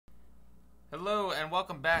Hello and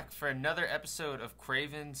welcome back for another episode of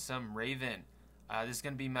Craven Some Raven. This is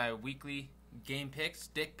going to be my weekly game picks,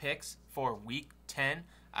 dick picks for week 10.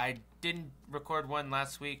 I didn't record one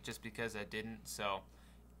last week just because I didn't, so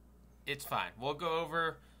it's fine. We'll go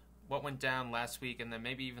over what went down last week and then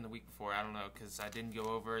maybe even the week before. I don't know because I didn't go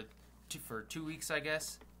over for 2 weeks, I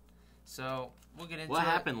guess. So we'll get into what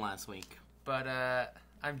happened last week. But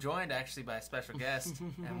I'm joined actually by a special guest,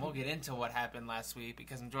 and we'll get into what happened last week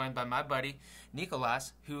because I'm joined by my buddy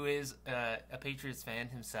Niccolas, who is a Patriots fan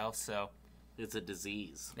himself. So it's a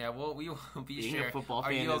disease. Yeah, well, we will be Being sure. a football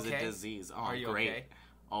fan is a disease. Oh, Are you great. okay?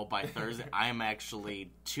 Oh, by Thursday, I'm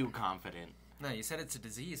actually too confident. No, you said it's a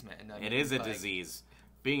disease, man. No, it is a disease.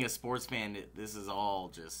 Being a sports fan, this is all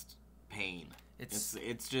just pain. It's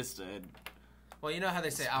just a. Well, you know how they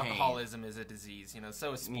say alcoholism is a disease, you know,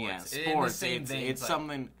 so is sports. Yeah, sports, it's like,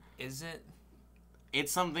 something... Is it?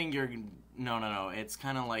 It's something you're... No. It's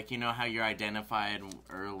kind of like, you know how you're identified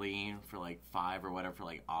early for, like, 5 or whatever, for,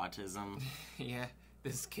 like, autism? Yeah,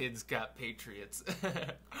 this kid's got Patriots.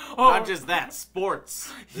 Not just that,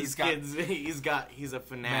 sports. He's a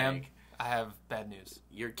fanatic. Ma'am, I have bad news.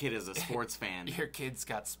 Your kid is a sports fan. Your kid's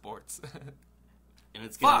got sports. And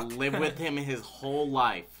it's going to live with him his whole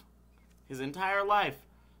life. His entire life.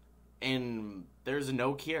 And there's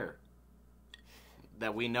no cure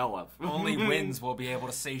that we know of. Only wins will be able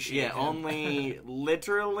to satiate him. Only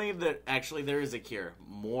literally actually there is a cure.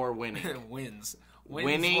 More winning. Wins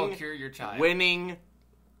winning will cure your child. Winning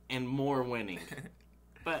and more winning.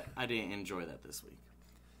 But I didn't enjoy that this week.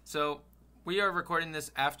 So we are recording this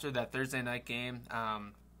after that Thursday night game.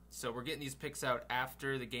 So we're getting these picks out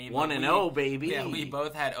after the game. 1-0, baby. Yeah, we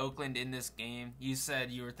both had Oakland in this game. You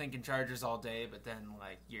said you were thinking Chargers all day, but then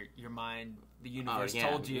like your mind, the universe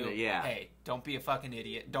told you, hey, don't be a fucking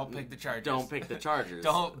idiot. Don't pick the Chargers. Don't pick the Chargers.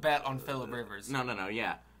 Don't bet on Phillip Rivers. No,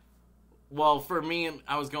 yeah. Well, for me,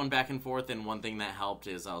 I was going back and forth, and one thing that helped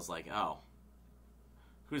is I was like, oh,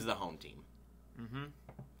 who's the home team? Mm-hmm.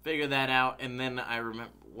 Figure that out, and then I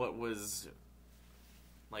remember what was...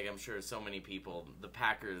 Like, I'm sure so many people, the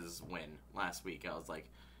Packers win last week. I was like,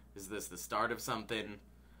 is this the start of something?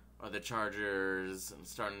 Or the Chargers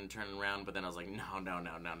starting to turn around? But then I was like, no.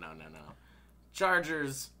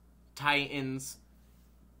 Chargers, Titans,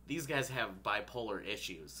 these guys have bipolar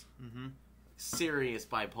issues. Mm-hmm. Serious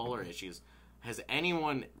bipolar issues. Has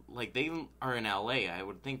anyone, like, they are in LA. I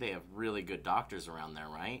would think they have really good doctors around there,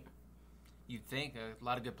 right? You'd think. A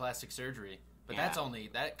lot of good plastic surgery. But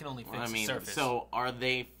that can only fix the surface. So are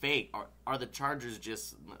they fake? Are the Chargers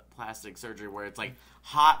just plastic surgery where it's like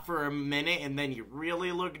hot for a minute and then you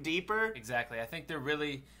really look deeper? Exactly. I think they're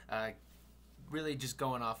really just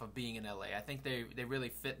going off of being in LA. I think they really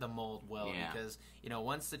fit the mold well because, you know,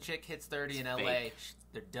 once the chick hits 30 in LA,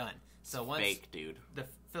 they're done. So once fake, dude. The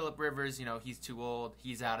Phillip Rivers, you know, he's too old.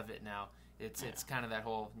 He's out of it now. It's kind of that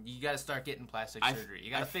whole, you got to start getting plastic surgery. You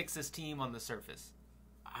got to fix this team on the surface.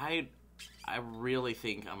 I really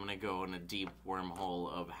think I'm going to go in a deep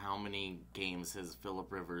wormhole of how many games has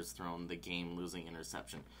Phillip Rivers thrown the game-losing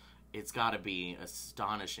interception. It's got to be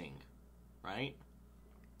astonishing, right?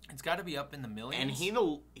 It's got to be up in the millions. And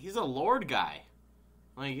he's a Lord guy.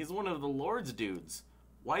 Like, he's one of the Lord's dudes.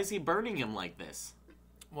 Why is he burning him like this?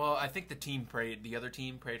 Well, I think the other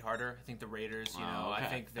team prayed harder. I think the Raiders, I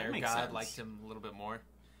think their God liked him a little bit more.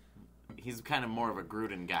 He's kind of more of a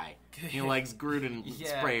Gruden guy. He likes Gruden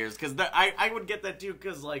sprayers. Because I would get that too,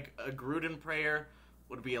 because like a Gruden prayer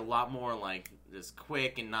would be a lot more like just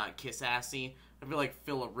quick and not kiss-assy. I feel like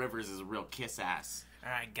Phillip Rivers is a real kiss-ass.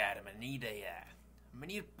 All right, got him. I'm going to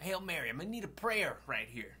need a Hail Mary. I'm going to need a prayer right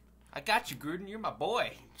here. I got you, Gruden. You're my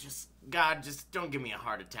boy. God, just don't give me a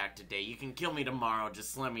heart attack today. You can kill me tomorrow.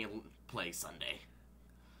 Just let me play Sunday.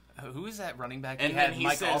 Who is that running back? And then he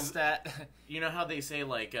Mike says, Allstat. You know how they say,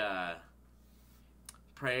 like,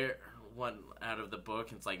 prayer, one out of the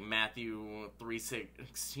book, it's like Matthew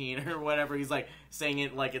 3:16 or whatever. He's, like, saying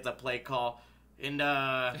it like it's a play call. And,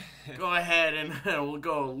 go ahead and we'll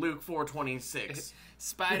go Luke 4:26.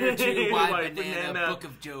 Spider 2, White Banana, Book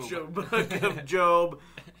of Job. Book of Job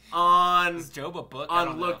on... Is Job a book?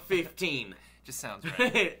 On Luke 15. Just sounds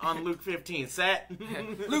right. On Luke 15. Set.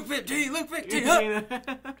 Luke 15.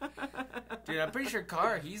 Dude, I'm pretty sure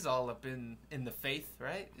Carr, he's all up in the faith,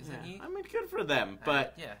 right? Isn't he? I mean, good for them.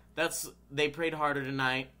 But they prayed harder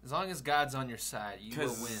tonight. As long as God's on your side, you will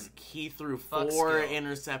win. Because he threw 4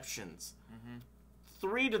 interceptions. Mm-hmm.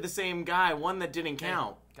 3 to the same guy, 1 that didn't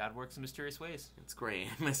count. God works in mysterious ways. It's great.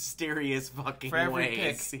 Mysterious fucking ways. For every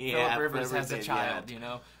pick, Phillip Rivers has a child, you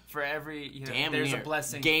know? For every, there's a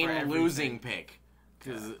blessing for every game-losing pick.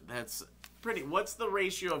 Because that's What's the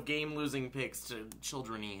ratio of game-losing picks to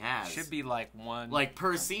children he has? Should be like 1. Like,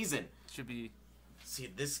 per season. Should be... See,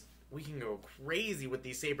 we can go crazy with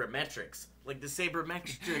these sabermetrics. Like, the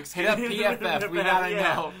sabermetrics. Hit up PFF. We gotta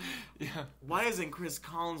know. Yeah. Why isn't Chris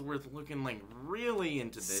Collinsworth looking, like, really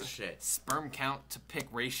into this shit? Sperm count to pick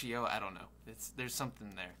ratio? I don't know. There's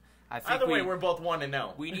something there. I think Either way, we're both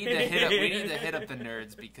 1-0. We need to hit up the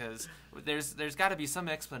nerds because there's got to be some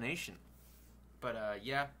explanation. But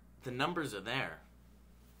yeah, the numbers are there.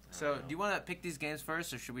 So, do you want to pick these games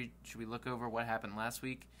first, or should we look over what happened last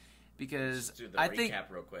week? Because just do the recap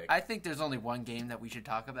real quick. I think there's only one game that we should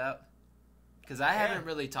talk about. Because I haven't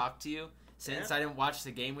really talked to you since I didn't watch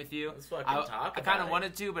the game with you. Let's fucking talk about it. I kind of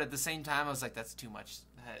wanted to, but at the same time, I was like, that's too much.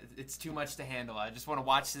 It's too much to handle. I just want to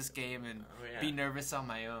watch this game and be nervous on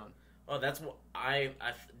my own. Oh, that's what I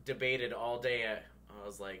debated all day. I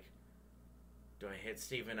was like, do I hit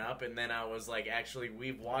Steven up? And then I was like, actually,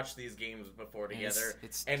 we've watched these games before together,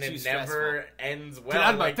 and it never ends well. Get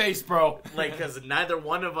out of my face, bro! Like, because neither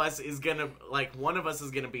one of us is gonna one of us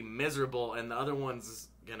is gonna be miserable, and the other one's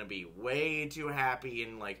gonna be way too happy.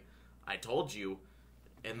 And like, I told you.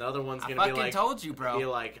 And the other one's gonna be like, told you, bro. Be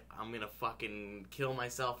like, I'm gonna fucking kill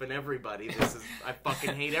myself and everybody. I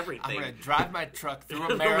fucking hate everything. I'm gonna drive my truck through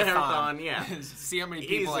a marathon. Yeah. See how many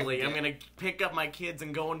people easily. I'm gonna pick up my kids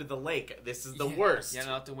and go into the lake. This is the worst. Yell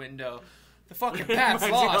out the window. The fucking Pats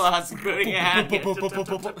lost.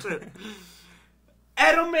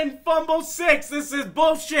 Edelman fumble 6. This is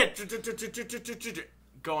bullshit.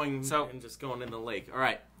 Going and just going in the lake. All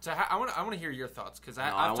right. So I want to hear your thoughts because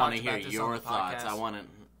I want to hear your thoughts. I want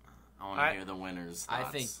to hear the winners' thoughts.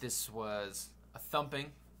 I think this was a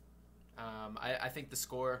thumping. I think the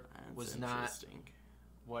score was not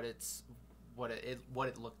what it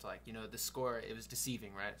looked like. You know, the score, it was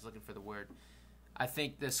deceiving, right? I was looking for the word. I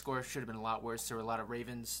think the score should have been a lot worse. There were a lot of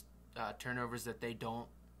Ravens turnovers that they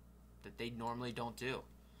normally don't do.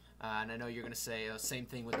 And I know you're going to say same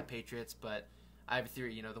thing with the Patriots, but I have a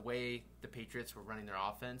theory. You know, the way the Patriots were running their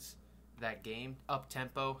offense that game, up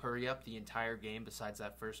tempo, hurry up the entire game. Besides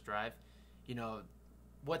that first drive, you know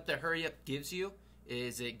what the hurry up gives you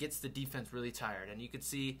is it gets the defense really tired, and you could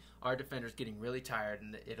see our defenders getting really tired,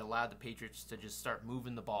 and it allowed the Patriots to just start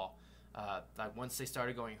moving the ball. Like once they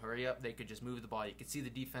started going hurry up, they could just move the ball. You could see the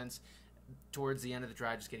defense towards the end of the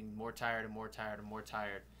drive just getting more tired and more tired and more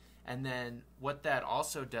tired. And then what that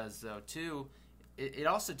also does, though, too, it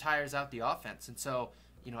also tires out the offense. And so,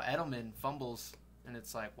 you know, Edelman fumbles, and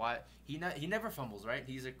it's like, why? He never fumbles, right?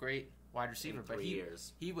 He's a great wide receiver, but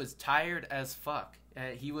he was tired as fuck.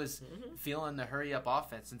 He was feeling the hurry-up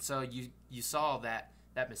offense. And so you saw that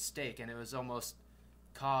mistake, and it was almost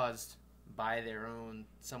caused by their own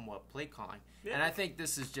somewhat play calling. Yeah. And I think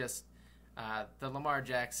this is just the Lamar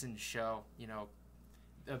Jackson show, you know,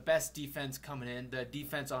 the best defense coming in, the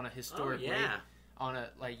defense on a historic rate. On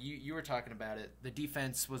a, like you were talking about it, the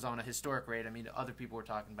defense was on a historic rate. I mean, other people were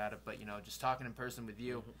talking about it, but you know, just talking in person with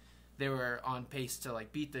you, they were on pace to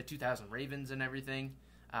like beat the 2000 Ravens and everything.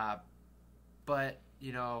 But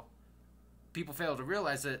you know, people fail to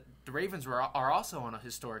realize that the Ravens are also on a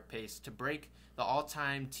historic pace to break the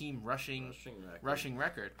all-time team rushing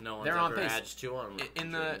record. No one's They're ever on pace. edged to them.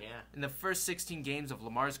 In the first 16 games of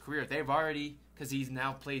Lamar's career, they've already, because he's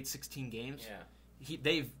now played 16 games. Yeah.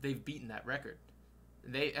 They've beaten that record.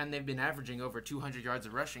 They've been averaging over 200 yards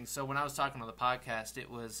of rushing. So when I was talking on the podcast, it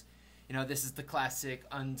was, you know, this is the classic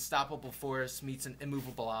unstoppable force meets an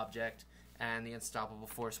immovable object, and the unstoppable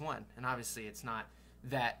force won. And obviously, it's not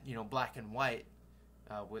that, you know, black and white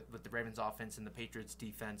with the Ravens offense and the Patriots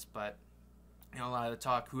defense, but you know, a lot of the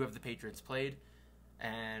talk, who have the Patriots played,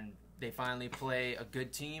 and they finally play a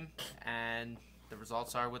good team, and the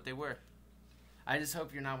results are what they were. I just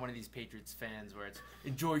hope you're not one of these Patriots fans where it's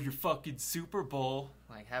enjoy your fucking Super Bowl,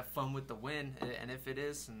 like have fun with the win, and if it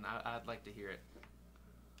is, and I'd like to hear it.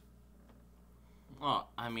 Well,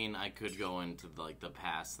 I mean, I could go into like the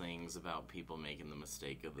past things about people making the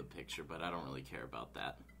mistake of the picture, but I don't really care about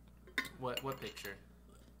that. What picture?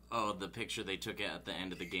 Oh, the picture they took at the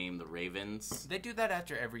end of the game, the Ravens. They do that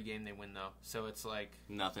after every game they win, though, so it's like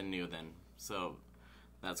nothing new then. So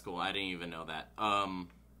that's cool. I didn't even know that.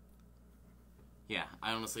 Yeah,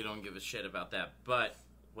 I honestly don't give a shit about that. But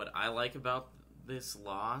what I like about this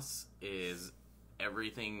loss is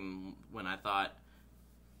everything. When I thought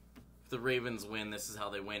if the Ravens win, this is how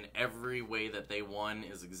they win. Every way that they won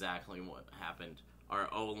is exactly what happened. Our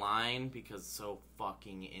O-line, because so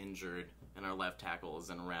fucking injured, and our left tackle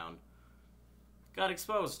isn't around, got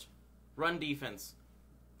exposed. Run defense.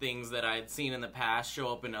 Things that I had seen in the past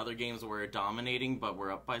show up in other games where we're dominating, but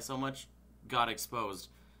we're up by so much, got exposed.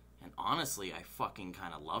 And honestly, I fucking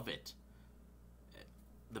kind of love it.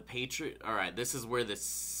 the Patriot. All right, this is where the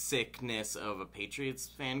sickness of a Patriots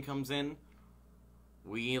fan comes in.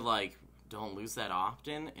 We like don't lose that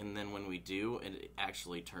often, and then when we do, it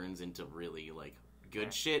actually turns into really like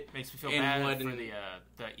good shit. Makes me feel bad for the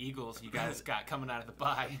Eagles you guys got coming out of the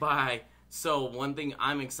bye. Bye. So one thing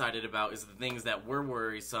I'm excited about is the things that were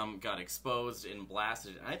worrisome got exposed and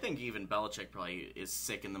blasted. And I think even Belichick probably is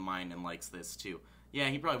sick in the mind and likes this too. Yeah,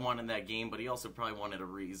 he probably wanted that game, but he also probably wanted a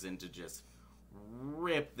reason to just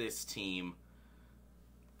rip this team.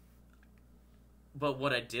 But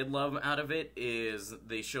what I did love out of it is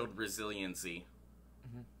they showed resiliency.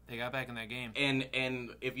 Mm-hmm. They got back in that game. And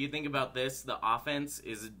if you think about this, the offense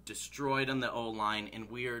is destroyed on the O-line, and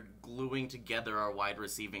we are gluing together our wide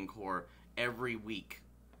receiving core every week.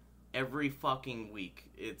 Every fucking week,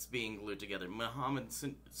 it's being glued together. Mohamed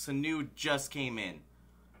Sanu just came in,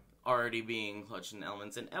 already being clutched in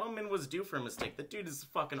elements, and Edelman was due for a mistake. That dude is a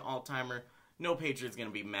fucking all-timer. No Patriot's gonna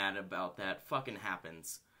be mad about that. Fucking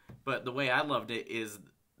happens. But the way I loved it is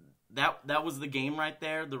that was the game right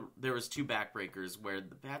there. There was 2 backbreakers where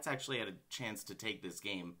the Pats actually had a chance to take this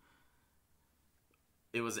game.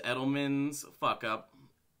 It was Edelman's fuck-up.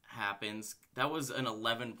 Happens. That was an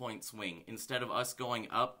 11-point swing. Instead of us going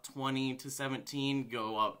up 20-17,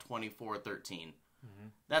 go up 24-13. Mm-hmm.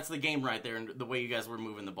 That's the game right there, and the way you guys were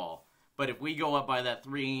moving the ball. But if we go up by that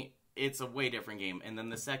 3, it's a way different game. And then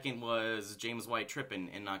the second was James White tripping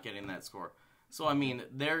and not getting that score. So, I mean,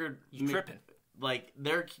 they're tripping. Like,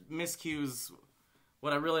 their miscues.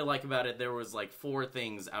 What I really like about it, there was like 4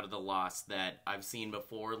 things out of the loss that I've seen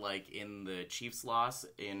before, like in the Chiefs loss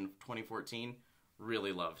in 2014.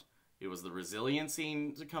 Really loved. It was the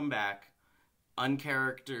resiliency to come back,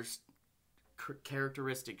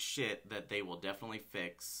 uncharacteristic shit that they will definitely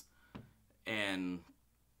fix, and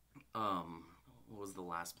what was the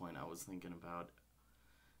last point I was thinking about?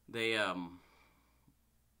 They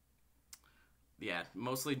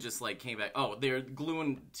mostly just like came back. Oh, they're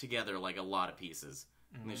gluing together like a lot of pieces,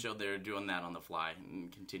 and they showed they're doing that on the fly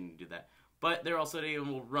and continue to do that. But they're also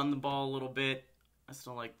able to run the ball a little bit. I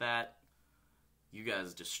still like that. You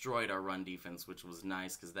guys destroyed our run defense, which was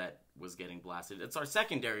nice because that was getting blasted. It's our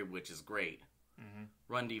secondary, which is great. Mm-hmm.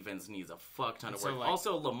 Run defense needs a fuck ton of work.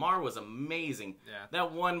 Also, Lamar was amazing. Yeah.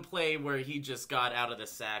 That one play where he just got out of the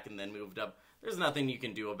sack and then moved up. There's nothing you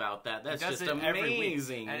can do about that. That's just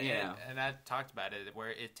amazing. And I talked about it, where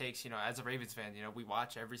it takes, as a Ravens fan, we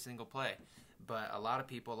watch every single play. But a lot of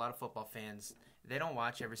people, a lot of football fans, they don't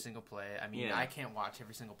watch every single play. I mean, I can't watch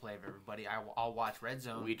every single play of everybody. I'll watch Red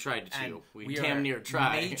Zone. We tried to. We damn near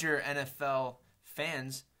tried. Major NFL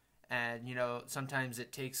fans, and, sometimes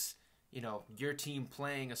it takes, your team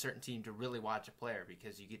playing a certain team to really watch a player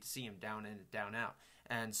because you get to see him down in and down out.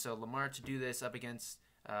 And so Lamar to do this up against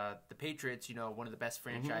the Patriots, one of the best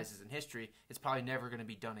franchises in history, it's probably never going to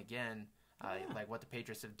be done again, like what the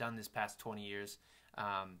Patriots have done this past 20 years.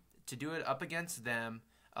 To do it up against them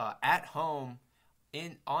at home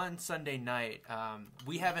on Sunday night,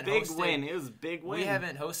 we haven't big win. It was a big win. We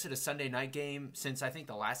haven't hosted a Sunday night game since I think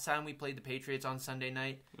the last time we played the Patriots on Sunday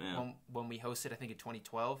night when we hosted, I think in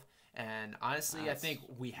 2012. And honestly, I think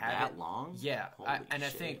we had that long. Yeah, I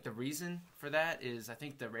think the reason for that is I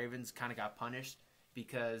think the Ravens kind of got punished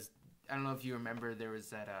because I don't know if you remember there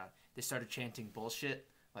was that they started chanting bullshit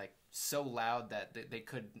like so loud that they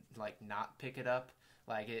could like not pick it up.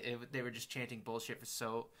 Like they were just chanting bullshit for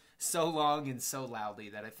so long and so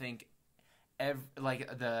loudly that I think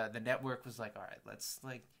the network was like, all right, let's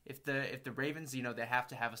like if the Ravens, they have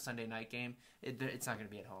to have a Sunday night game, it's not going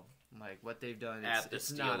to be at home. Like what they've done,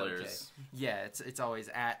 it's not okay. Yeah, it's always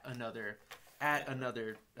at another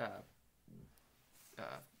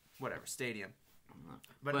whatever stadium.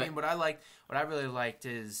 But I mean, what I really liked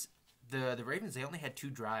is the Ravens. They only had 2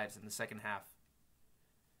 drives in the second half.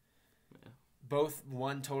 Both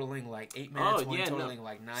one totaling like 8 minutes, totaling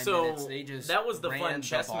like 9 minutes. They just that was the fun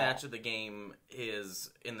chess match of the game. Is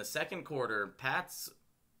in the second quarter, Pats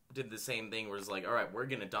did the same thing. Where it's like, all right, we're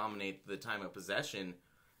gonna dominate the time of possession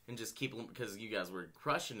and just keep them because you guys were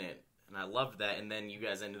crushing it, and I loved that. And then you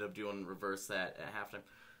guys ended up doing reverse that at halftime.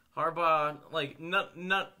 Harbaugh, like,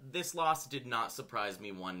 this loss did not surprise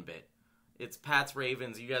me one bit. It's Pats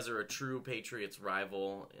Ravens. You guys are a true Patriots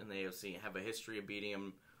rival in the AFC. Have a history of beating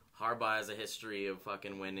them. Harbaugh has a history of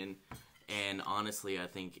fucking winning. And honestly, I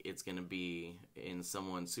think it's going to be in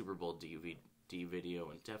someone's Super Bowl DVD video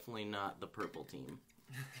and definitely not the purple team.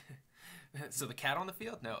 So the cat on the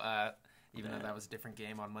field? No, even though that was a different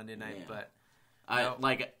game on Monday night. Yeah. But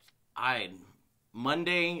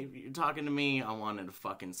Monday, you're talking to me, I wanted to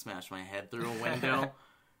fucking smash my head through a window.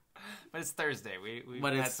 But it's Thursday.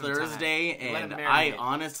 But it's Thursday, and I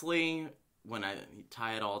honestly, when I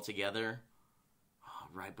tie it all together,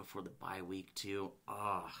 right before the bye week too.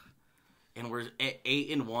 And we're at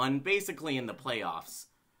 8-1, basically in the playoffs.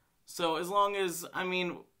 So as long as, I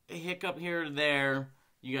mean, a hiccup here or there,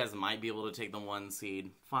 you guys might be able to take the 1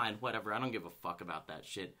 seed. Fine, whatever. I don't give a fuck about that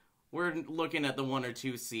shit. We're looking at the 1 or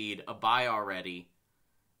 2 seed, a bye already,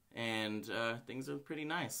 and things are pretty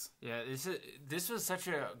nice. Yeah, this was such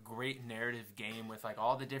a great narrative game with like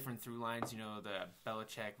all the different through lines. You know, the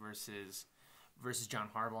Belichick versus John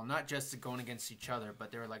Harbaugh, not just going against each other,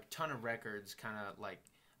 but there were like a ton of records, kind of like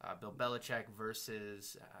Bill Belichick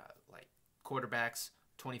versus like quarterbacks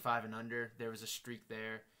 25 and under. There was a streak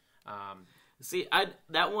there. See,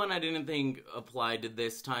 that one I didn't think applied to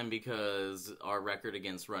this time because our record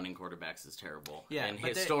against running quarterbacks is terrible. Yeah, and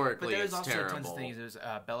historically it's terrible. There's also tons of things. There's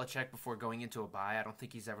Belichick before going into a bye. I don't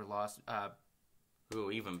think he's ever lost.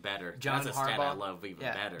 Ooh, even better. John That's Harbaugh, a stat I love even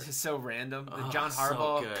better. It's so random. John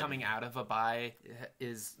Harbaugh so coming out of a bye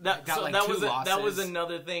is that was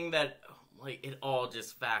another thing that like it all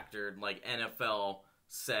just factored. Like NFL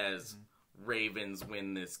says. Mm-hmm. Ravens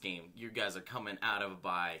win this game. You guys are coming out of a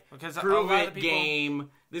bye. Because prove it game.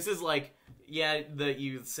 This is like,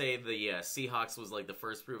 you say the Seahawks was like the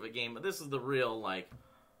first prove it game, but this is the real like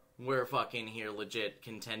we're fucking here legit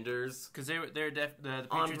contenders. Because the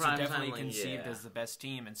Patriots are definitely conceived as the best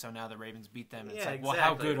team, and so now the Ravens beat them. And it's like, well,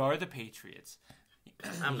 how good are the Patriots?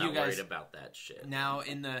 I'm not worried about that shit. Now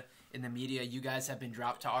in the media, you guys have been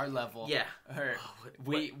dropped to our level. Yeah,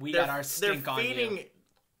 we got our stink on you.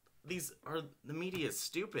 The media is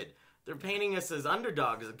stupid. They're painting us as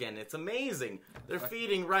underdogs again. It's amazing. They're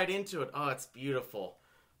feeding right into it. Oh, it's beautiful.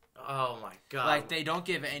 Oh my god. Like they don't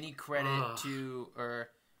give any credit to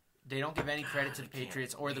the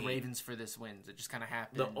Patriots or the Ravens for this win. It just kind of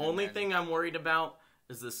happened. The only thing I'm worried about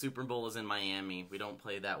is the Super Bowl is in Miami. We don't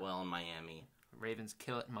play that well in Miami. Ravens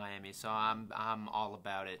kill it in Miami, so I'm all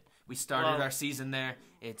about it. We started our season there.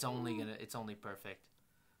 It's only perfect.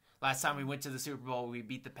 Last time we went to the Super Bowl, we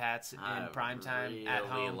beat the Pats in primetime at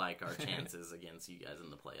home. I really like our chances against you guys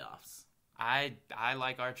in the playoffs. I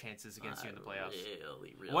like our chances against you in the playoffs.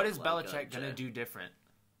 Really what is Belichick going to do different?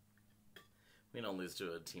 We don't lose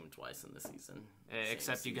to a team twice in the season.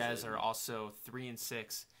 Except you guys are also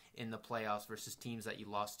 3-6 in the playoffs versus teams that you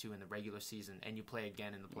lost to in the regular season, and you play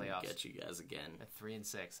again in the playoffs. We'll get you guys again. At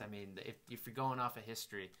 3-6. I mean, if you're going off of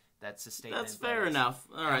history, that's a statement. That's fair enough.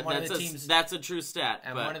 All right, that's a true stat.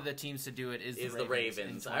 And one of the teams to do it is the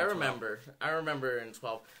Ravens. I remember in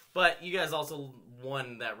 12. But you guys also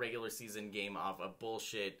won that regular season game off a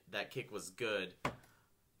bullshit. That kick was good.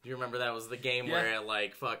 Do you remember that was the game where it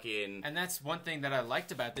like fucking... And that's one thing that I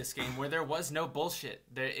liked about this game, where there was no bullshit.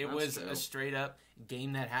 It was a straight up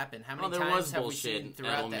game that happened. How many times have we seen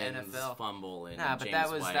throughout Edelman's the NFL? Fumble and but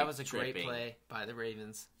James that was a tripping. Great play by the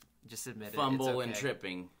Ravens. Just admit it. Fumble and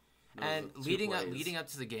tripping. And leading up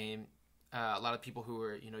to the game, a lot of people who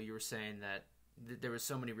were, you were saying that there were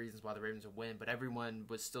so many reasons why the Ravens would win, but everyone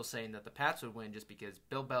was still saying that the Pats would win just because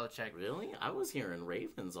Bill Belichick... Really? I was hearing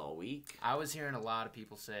Ravens all week. I was hearing a lot of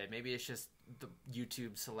people say, maybe it's just the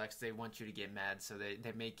YouTube selects, they want you to get mad, so they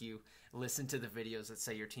make you listen to the videos that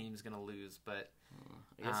say your team's going to lose, but...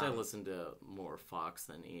 I guess I listened to more Fox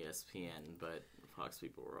than ESPN, but Fox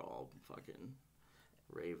people were all fucking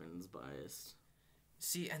Ravens biased.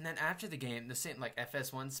 See, and then after the game, the same like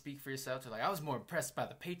FS1 speak for yourself. They're like, I was more impressed by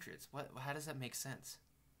the Patriots. What? How does that make sense?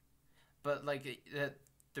 But like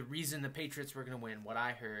the reason the Patriots were going to win, what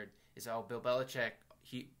I heard is, Bill Belichick,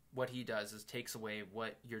 what he does is takes away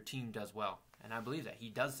what your team does well, and I believe that he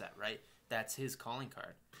does that, right? That's his calling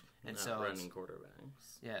card. And not running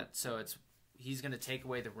quarterbacks. Yeah, so he's going to take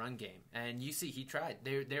away the run game, and you see he tried.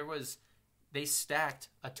 They stacked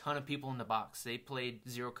a ton of people in the box. They played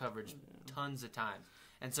zero coverage tons of times.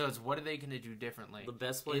 And so it's what are they going to do differently? The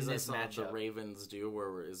best plays I saw the Ravens do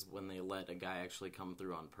is when they let a guy actually come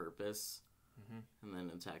through on purpose and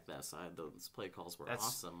then attack that side. Those play calls were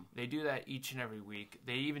awesome. They do that each and every week.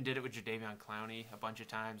 They even did it with Jadeveon Clowney a bunch of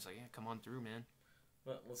times. Like, yeah, come on through, man.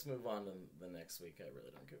 But let's move on to the next week. I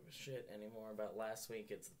really don't give a shit anymore about last week.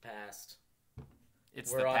 It's the past.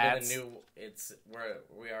 We're already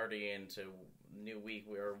into new week.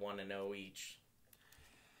 We're 1-0 each.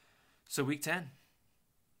 So week 10.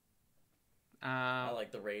 I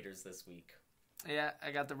like the Raiders this week. Yeah,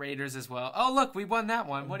 I got the Raiders as well. Oh, look, we won that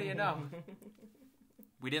one. What do you know?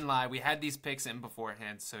 We didn't lie. We had these picks in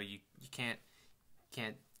beforehand, so you can't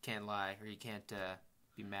lie, or you can't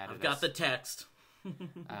be mad at us. I've got the text.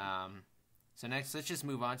 So next, let's just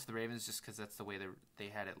move on to the Ravens, just because that's the way they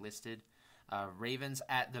had it listed. Ravens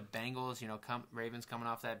at the Bengals. Ravens coming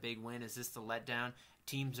off that big win. Is this the letdown?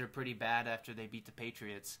 Teams are pretty bad after they beat the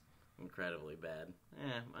Patriots. incredibly bad.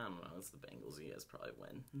 I don't know. It's the Bengals. You guys probably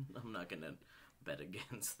win. I'm not gonna bet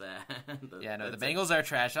against that. The Bengals are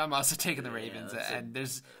trash. I'm also taking the Ravens, and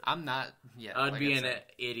I'm not. Yeah, I'd be an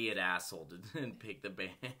idiot asshole to pick the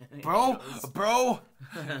Bengals. Bro.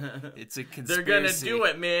 It's a conspiracy. They're gonna do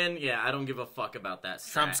it, man. Yeah, I don't give a fuck about that.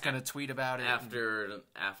 Trump's gonna tweet about it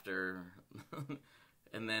after.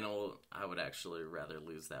 And then I would actually rather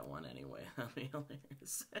lose that one anyway. That'd be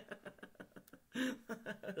hilarious.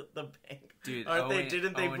 The bank, dude.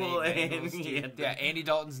 Didn't they pull in? Yeah, Andy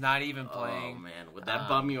Dalton's not even playing. Oh man, would that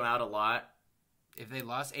bum you out a lot? If they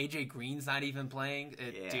lost, AJ Green's not even playing.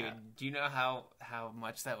 Dude, do you know how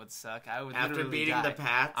much that would suck? I would after beating the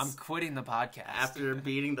Pats. I'm quitting the podcast. After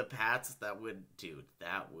beating the Pats, I would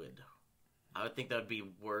think that would be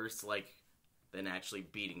worse. Than actually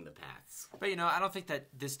beating the Pats. But, I don't think that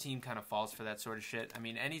this team kind of falls for that sort of shit. I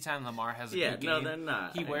mean, anytime Lamar has a good game, no, they're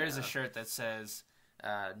not. He wears a shirt that says,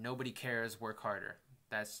 nobody cares, work harder.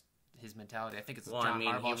 That's his mentality. I think it's John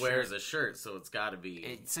Harbaugh shirt. He wears a shirt, so it's got to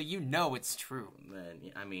be... So it's true.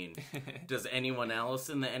 Then, does anyone else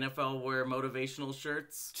in the NFL wear motivational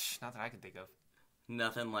shirts? Not that I can think of.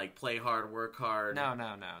 Nothing like play hard, work hard. No.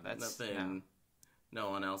 That's nothing. No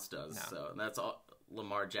one else does. No. So that's all...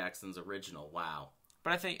 Lamar Jackson's original. Wow.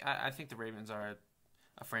 But I think the Ravens are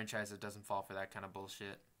a franchise that doesn't fall for that kind of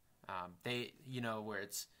bullshit. They, where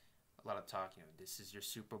it's a lot of talk, this is your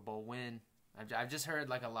Super Bowl win. I've just heard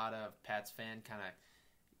a lot of Pats fan kind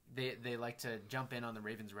of, they like to jump in on the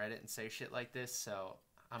Ravens Reddit and say shit like this, so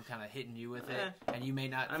I'm kind of hitting you with it, and you may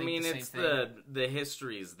not think the same thing. The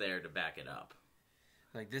history's there to back it up.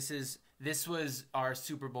 This was our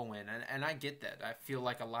Super Bowl win, and I get that. I feel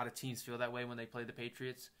like a lot of teams feel that way when they play the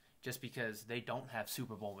Patriots, just because they don't have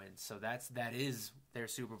Super Bowl wins. So that is their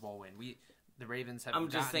Super Bowl win. The Ravens have. I'm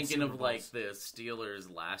just thinking Super of Bowls. The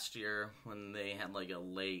Steelers last year when they had a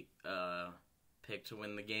late pick to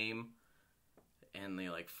win the game, and they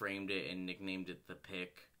framed it and nicknamed it the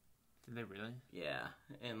pick. Did they really? Yeah,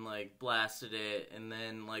 and blasted it, and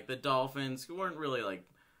then the Dolphins, who weren't really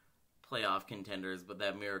playoff contenders, but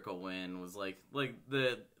that miracle win was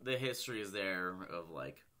the history is there of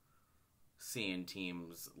seeing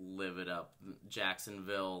teams live it up.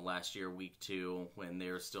 Jacksonville last year, week 2, when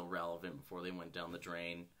they were still relevant before they went down the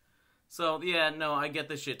drain. So I get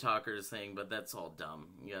the shit talkers thing, but that's all dumb.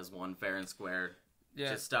 You guys won fair and square.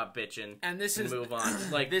 Yeah. Just stop bitching and move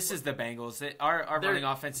on. This is the Bengals. Our running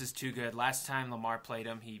offense is too good. Last time Lamar played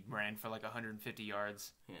them, he ran for 150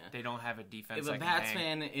 yards. Yeah. They don't have a defense. If a Pats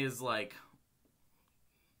fan is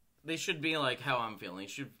they should be how I'm feeling. They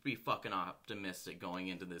should be fucking optimistic going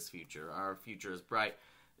into this future. Our future is bright.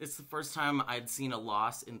 It's the first time I'd seen a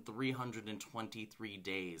loss in 323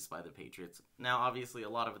 days by the Patriots. Now, obviously, a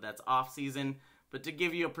lot of that's off season, but to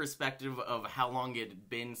give you a perspective of how long it had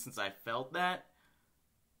been since I felt that.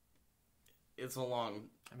 It's a long...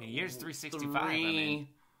 year's 365.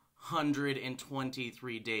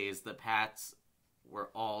 323 days. The Pats were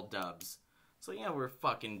all dubs. So, we're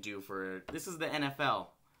fucking due for it. This is the NFL.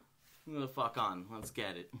 Move the fuck on. Let's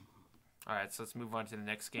get it. All right, so let's move on to the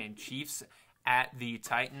next game. Chiefs at the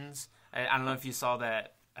Titans. I don't know if you saw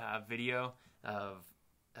that video of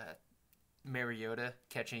Mariota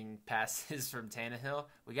catching passes from Tannehill.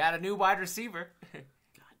 We got a new wide receiver. God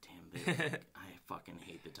damn, I fucking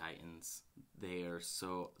hate the Titans. They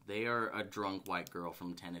are a drunk white girl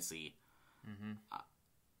from Tennessee. Mm-hmm.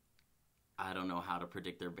 I don't know how to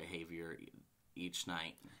predict their behavior each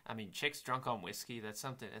night. Chicks drunk on whiskey, that's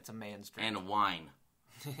a man's drink. And wine.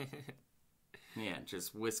 Yeah,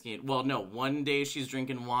 just whiskey. Well, no, one day she's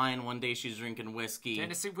drinking wine, one day she's drinking whiskey.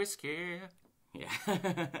 Tennessee whiskey.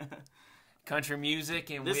 Yeah. Country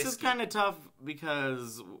music and whiskey. This is kind of tough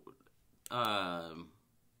because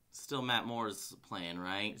still Matt Moore's playing,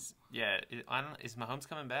 right? Is Mahomes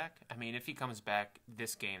coming back? If he comes back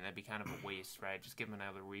this game, that'd be kind of a waste, right? Just give him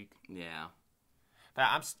another week. Yeah. But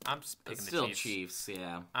I'm picking the Chiefs. Chiefs,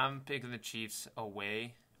 yeah. I'm picking the Chiefs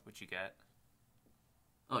away. What you got?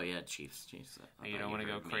 Oh, yeah, Chiefs. You don't want to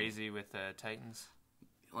go crazy with Titans?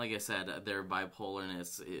 Like I said, their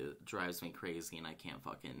bipolarness drives me crazy, and I can't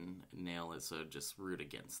fucking nail it, so just root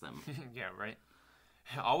against them. Yeah, right?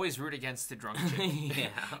 Always root against the drunk chick. Yeah.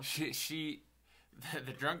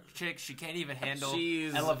 The drunk chick, she can't even handle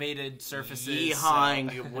elevated surfaces.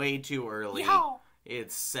 Yeehawing way too early. Yeehaw!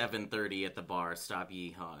 It's 7:30 at the bar. Stop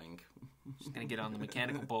yeehawing. She's going to get on the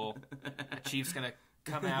mechanical bull. The Chief's going to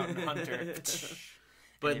come out and hunt her.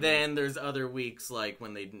 But then there's other weeks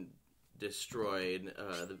when they destroyed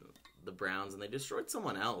the Browns, and they destroyed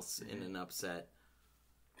someone else in an upset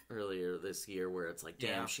earlier this year where it's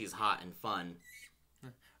damn, she's hot and fun.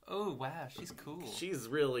 Oh, wow, she's cool. She's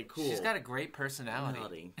really cool. She's got a great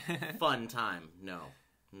personality. Fun time. No.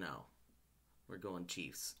 We're going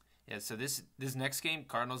Chiefs. Yeah, so this next game,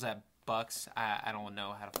 Cardinals at Bucks, I don't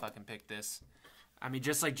know how to fucking pick this. I mean,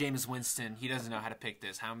 just like Jameis Winston, he doesn't know how to pick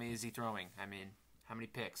this. How many is he throwing? I mean, how many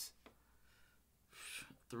picks?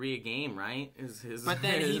 3 a game, right? But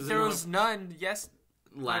then he throws none last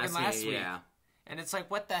week. Yeah. And it's like,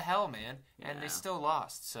 what the hell, man? And they still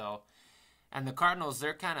lost. So, and the Cardinals,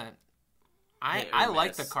 they're kind of... I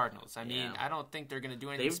like the Cardinals. I mean, I don't think they're going to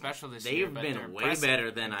do anything special this year. They've been way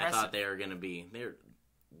better than I thought they were going to be. They're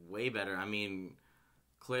way better. I mean,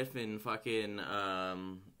 Cliff and fucking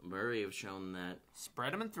Murray have shown that.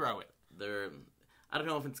 Spread them and throw it. I don't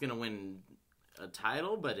know if it's going to win a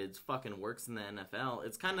title, but it fucking works in the NFL.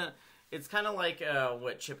 It's kind of like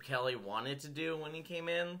what Chip Kelly wanted to do when he came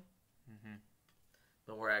in. Mm-hmm.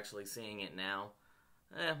 But we're actually seeing it now.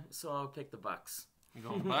 So I'll pick the Bucks. You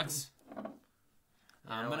going Bucks?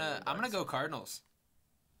 I'm gonna go Cardinals.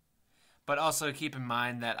 But also keep in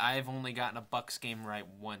mind that I've only gotten a Bucks game right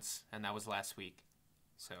once, and that was last week.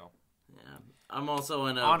 So yeah, I'm also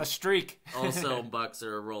on a streak. Also, Bucks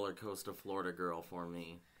are a roller coaster Florida girl for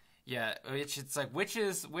me. Yeah, it's like which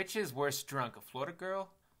is worse drunk, a Florida girl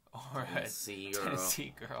or a Tennessee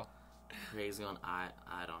girl? Crazy one. I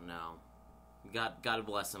don't know. God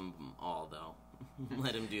bless them all though.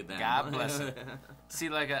 Let him do that. God bless him. See,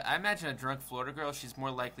 like I imagine a drunk Florida girl, she's more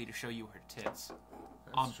likely to show you her tits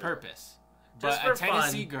on purpose. But a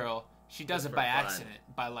Tennessee girl, she does it by accident,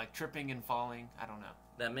 by like tripping and falling. I don't know.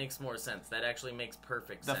 That makes more sense. That actually makes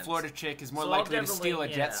perfect sense. The Florida chick is more likely to steal a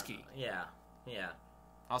jet ski. Yeah.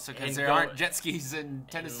 Also, because there aren't jet skis in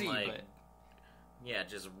Tennessee, but yeah,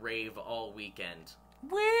 just rave all weekend.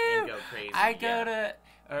 Woo! And go crazy. I go to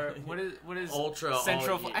what is Ultra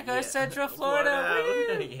Central? I go to Central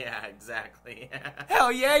Florida. Yeah, exactly. Hell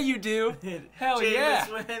yeah, you do. Hell yeah.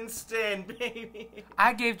 Jameis Winston, baby.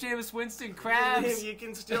 I gave Jameis Winston crabs. You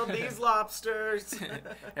can steal these lobsters.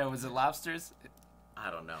 Yeah, was it lobsters? I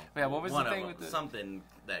don't know. Yeah, what was the thing with something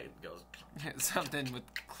that goes something with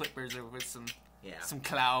clippers or with some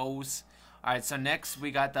claws. All right, so next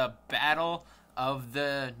we got the Battle of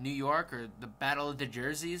the New York, or the Battle of the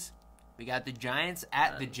Jerseys. We got the Giants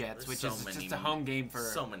at the Jets, which is just a home game for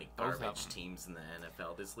so many both garbage teams in the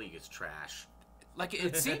NFL. This league is trash. Like,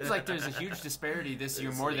 it seems like there's a huge disparity this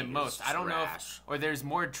year more than most. I don't know or there's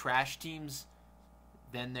more trash teams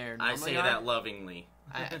than there normally are. I say that lovingly.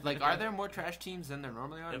 Are there more trash teams than there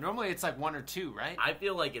normally are? Normally it's like 1 or 2, right? I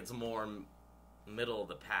feel like it's more middle of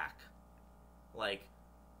the pack.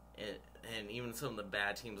 And even some of the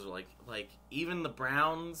bad teams are like even the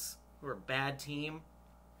Browns, who are a bad team,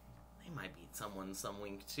 they might beat someone some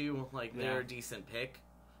week too. They're a decent pick,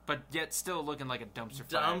 but yet still looking like a dumpster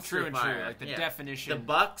fire. True. Like the definition. The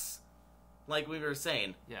Bucks, like we were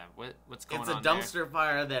saying. Yeah, what's going on? It's a dumpster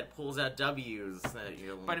fire that pulls out W's.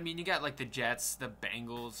 But I mean, you got like the Jets, the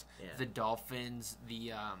Bengals, the Dolphins,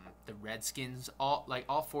 the Redskins.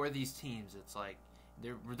 All 4 of these teams. It's like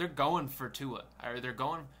they're going for Tua, or they're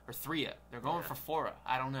going for 3-a. They're going for 4-a.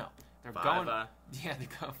 I don't know. They're going. Yeah,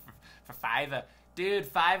 they're going for 5-a.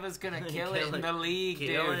 Dude, 5-a's gonna kill it in the league,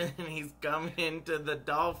 dude. He's coming to the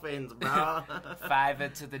Dolphins, bro. 5-a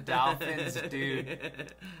to the Dolphins,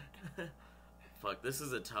 dude. Fuck, this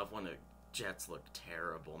is a tough one. The Jets look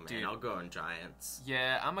terrible, man. Dude. I'll go in Giants.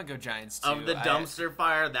 Yeah, I'm gonna go Giants too. Of the dumpster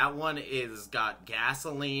fire, that one is got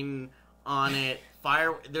gasoline on it.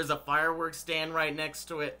 There's a fireworks stand right next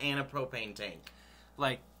to it and a propane tank.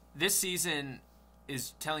 Like, this season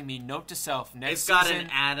is telling me, note to self, next season... It's got season,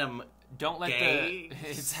 an Adam don't let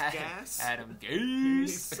Gase gas? Adam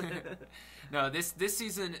Gase. No, this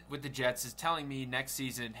season with the Jets is telling me next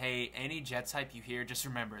season, hey, any Jets hype you hear, just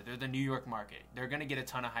remember, they're the New York market. They're going to get a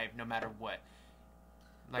ton of hype no matter what.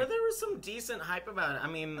 But there was some decent hype about it. I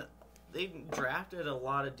mean, they drafted a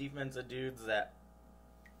lot of defensive dudes that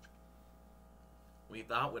we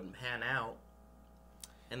thought wouldn't pan out.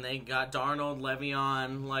 And they got Darnold,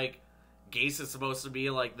 Le'Veon, Gase is supposed to be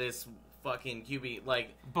this fucking QB,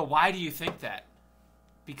 But why do you think that?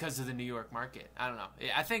 Because of the New York market. I don't know.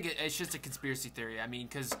 I think it's just a conspiracy theory. I mean,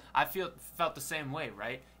 because I felt the same way,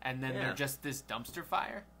 right? And then they're just this dumpster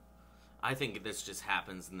fire. I think this just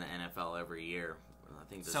happens in the NFL every year. I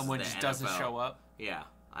think someone just doesn't show up. Yeah,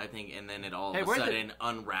 I think, and then it all of a sudden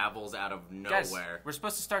unravels out of nowhere. Guys, we're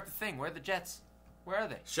supposed to start the thing. Where are the Jets? Where are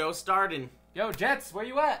they? Show starting. Yo, Jets, where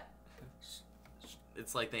you at?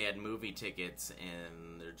 It's like they had movie tickets,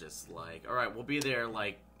 and they're just like, all right, we'll be there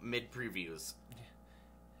mid-previews.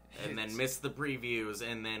 And then miss the previews,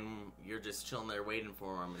 and then you're just chilling there waiting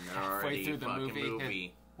for them, and they're already through the fucking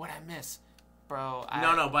movie. What'd I miss? bro.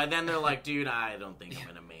 No. By then they're like, dude, I don't think I'm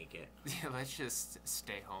gonna make it. Yeah, let's just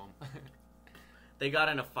stay home. They got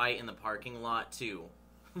in a fight in the parking lot too.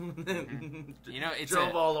 It's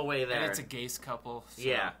drove all the way there. And it's a Gase couple. So.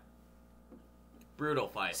 Yeah. Brutal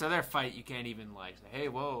fight. So their fight, you can't even say, hey,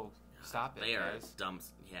 whoa, stop it. They are guys. dumb.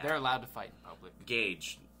 Yeah. They're allowed to fight in public.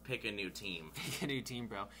 Gage, pick a new team. Pick a new team,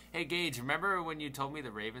 bro. Hey, Gage, remember when you told me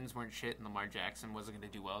the Ravens weren't shit and Lamar Jackson wasn't going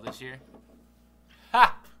to do well this year?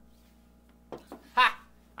 Ha! Ha!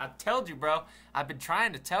 I told you, bro. I've been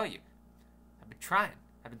trying to tell you. I've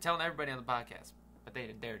been telling everybody on the podcast, but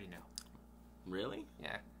they already know. Really?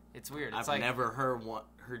 Yeah. It's weird. I've never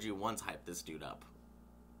heard you once hype this dude up.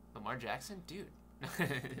 Lamar Jackson? Dude.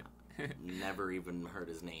 Never even heard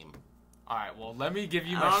his name. All right, well, let me give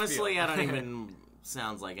you my Honestly, spiel. I don't even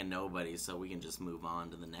sounds like a nobody, so we can just move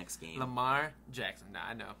on to the next game. Lamar Jackson. Nah,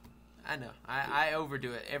 I know. I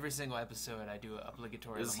overdo it. Every single episode, I do an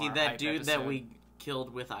obligatory Is Lamar he that hype dude episode. that we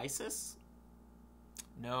killed with ISIS?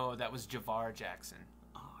 No, that was Javar Jackson.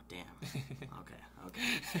 Oh, damn.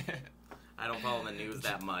 Okay. I don't follow the news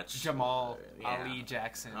that much. Jamal Ali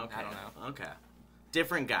Jackson. Okay. I don't know. Okay.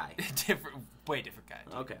 Different guy. Way different guy.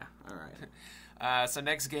 Dude. Okay. All right. So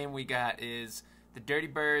next game we got is the Dirty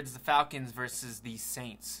Birds, the Falcons versus the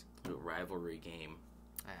Saints. A rivalry game.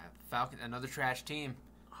 Falcon, another trash team.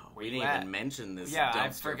 Oh, we didn't even mention this. Yeah, dumpster I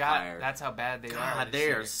forgot. fire. That's how bad they are. God,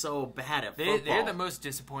 they are so bad at football. They're the most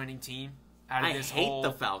disappointing team out of this whole. I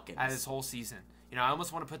hate the Falcons. Out of this whole season. I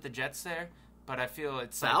almost want to put the Jets there, but I feel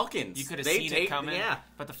it's Falcons. Like you could have seen it coming. Yeah.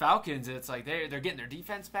 But the Falcons, it's like they're getting their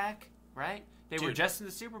defense back, right? They were just in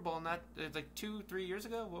the Super Bowl, not like 2-3 years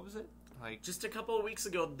ago. What was it? Like just a couple of weeks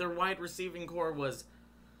ago, their wide receiving core was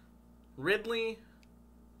Ridley,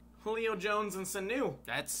 Julio Jones, and Sanu.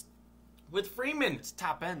 That's with Freeman. It's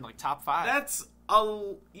top end, like top 5. That's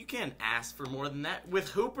you can't ask for more than that. With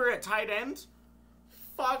Hooper at tight end.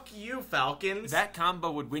 Fuck you, Falcons. That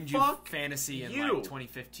combo would win you fantasy in like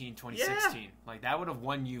 2015, 2016. Yeah. Like that would have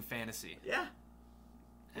won you fantasy. Yeah.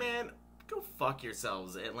 Man, go fuck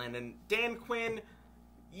yourselves, Atlanta. Dan Quinn,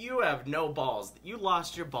 you have no balls. You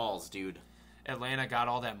lost your balls, dude. Atlanta got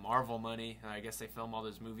all that Marvel money. I guess they film all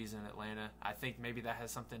those movies in Atlanta. I think maybe that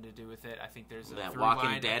has something to do with it. I think there's that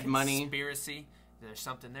Walking Dead money. Conspiracy. There's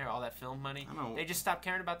something there. All that film money. I don't know. They just stopped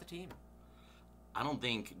caring about the team. I don't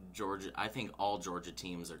think Georgia. I think all Georgia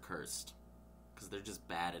teams are cursed because they're just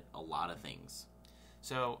bad at a lot of things.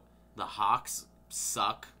 So the Hawks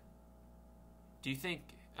suck. Do you think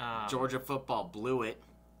Georgia football blew it?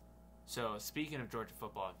 So speaking of Georgia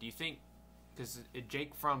football, do you think because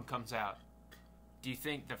Jake Fromm comes out, do you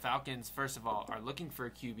think the Falcons first of all are looking for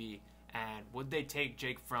a QB and would they take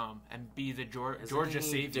Jake Fromm and be the Georgia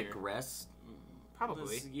savior? Digress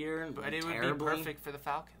probably this year, but it would be perfect for the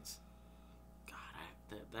Falcons.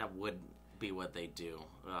 That would be what they do.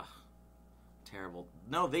 Ugh, terrible.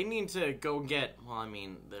 No, they need to go get. Well, I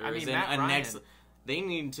mean, They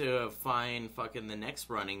need to find fucking the next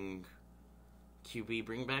running QB.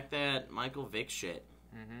 Bring back that Michael Vick shit.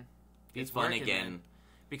 Mm-hmm. It's fun again. Man.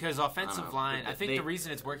 Because offensive line, I think the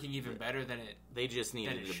reason it's working even better than it. They just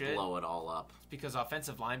needed to blow it all up. It's because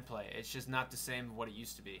offensive line play, it's just not the same of what it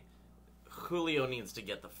used to be. Julio needs to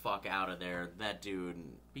get the fuck out of there. That dude.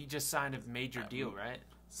 He just signed a major deal, right?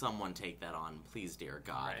 Someone take that on, please, dear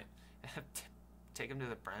God. Right. Take him to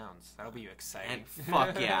the Browns. That'll be exciting. And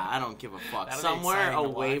fuck yeah, I don't give a fuck. Somewhere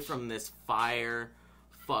away from this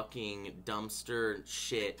fucking dumpster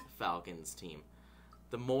shit Falcons team.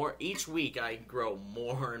 The more each week I grow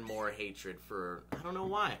more and more hatred for. I don't know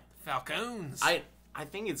why. Falcons. I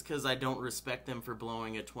think it's because I don't respect them for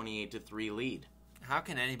blowing a 28-3 lead. How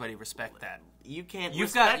can anybody respect that? You can't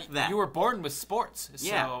respect that. You were born with sports,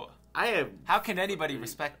 yeah, so I have. How can anybody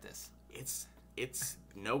respect this? It's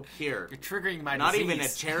no cure. You're triggering my Not disease. even a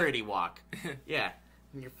charity walk. Yeah,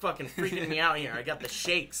 you're fucking freaking me out here. I got the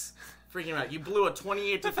shakes. Freaking me out. You blew a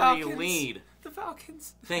 28-3 lead. The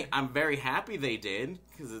Falcons. I'm very happy they did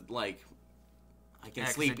because I can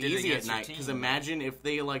sleep easy at night. Because imagine if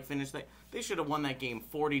they finished that. They should have won that game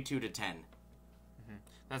 42-10. Mm-hmm.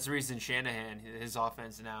 That's the reason Shanahan, his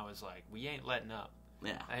offense now is we ain't letting up.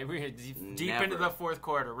 Yeah, we're deep into the fourth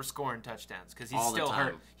quarter. We're scoring touchdowns because he's still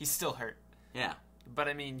hurt. He's still hurt. Yeah. But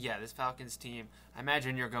I mean, this Falcons team. I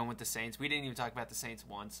imagine you're going with the Saints. We didn't even talk about the Saints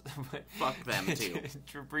once. But fuck them too.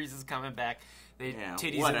 Drew Brees is coming back.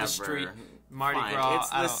 Titties whatever. in the street. Mardi Fine. Gras. It's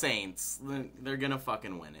the Saints. They're gonna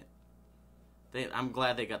fucking win it. I'm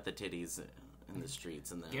glad they got the titties in the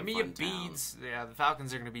streets and the give me your beads. Yeah, the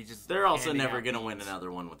Falcons are gonna be just. They're also never gonna win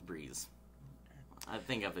another one with Brees. I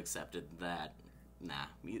think I've accepted that. Nah,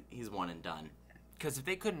 he's one and done. Because if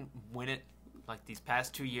they couldn't win it these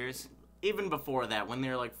past 2 years. even before that, when they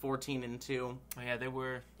were like 14-2. Oh, yeah, they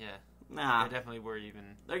were. Yeah. Nah. They definitely were even.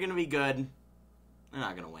 They're going to be good. They're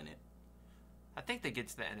not going to win it. I think they get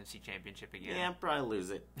to the NFC Championship again. Yeah, probably lose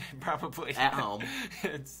it. Probably. At home.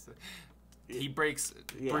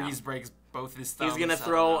 Breeze breaks both his thumbs. He's going to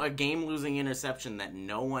throw a game-losing interception that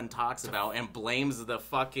no one talks about and blames the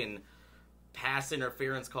fucking pass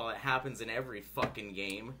interference call that happens in every fucking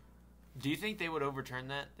game. Do you think they would overturn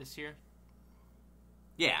that this year?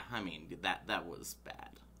 Yeah, I mean, that was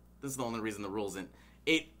bad. This is the only reason the rules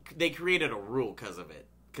they created a rule because of it,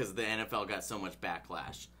 because the NFL got so much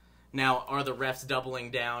backlash. Now, are the refs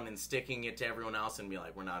doubling down and sticking it to everyone else and be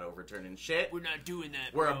like, we're not overturning shit? We're not doing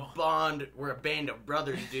that, We're bro. We're a band of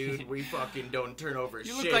brothers, dude. We fucking don't turn over shit.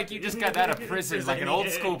 You look like you just got out of prison, like an old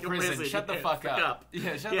school prison. Shut the fuck up.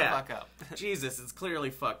 Yeah, shut the fuck up. Jesus, it's clearly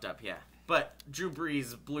fucked up, yeah. But Drew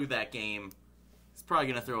Brees blew that game. He's probably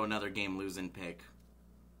going to throw another game-losing pick.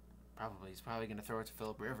 Probably. He's probably going to throw it to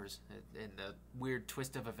Phillip Rivers in the weird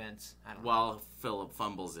twist of events. I don't know. While Phillip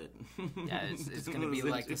fumbles it. Yeah, it's going to be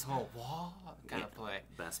like this whole wall kind of play.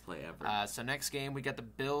 Best play ever. So next game, we got the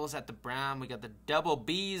Bills at the Browns. We got the Double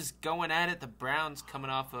Bs going at it. The Browns coming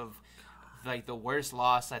off of like the worst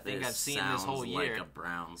loss I think I've seen this whole year. Like a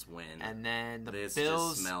Browns win. And then the Bills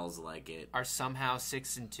just smells like it. Are somehow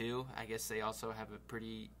 6-2. I guess they also have a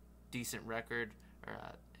pretty decent record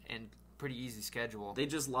and pretty easy schedule. They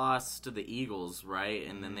just lost to the Eagles, right?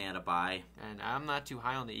 And then they had a bye. And I'm not too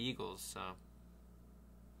high on the Eagles, so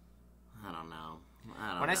I don't know.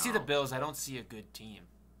 When I see the Bills, I don't see a good team.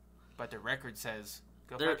 But their record says,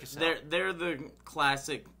 go fuck yourself. They're the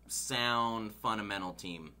classic sound fundamental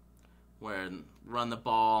team where run the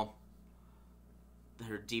ball.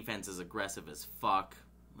 Their defense is aggressive as fuck.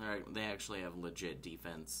 They actually have legit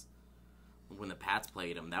defense. When the Pats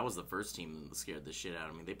played them, that was the first team that scared the shit out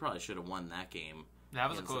of me. They probably should have won that game. That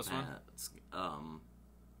was a close one.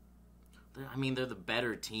 I mean, they're the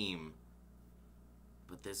better team.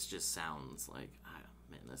 But this just sounds like,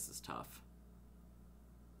 man, this is tough.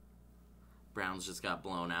 Browns just got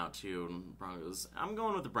blown out, too. And Broncos, I'm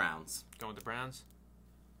going with the Browns. Going with the Browns?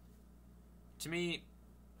 To me,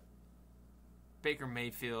 Baker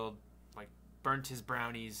Mayfield burnt his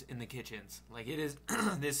brownies in the kitchens. Like, it is,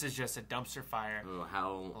 this is just a dumpster fire. Ooh,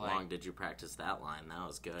 how long did you practice that line? That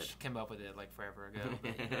was good. Came up with it, forever ago.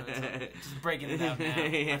 But, just breaking it out now.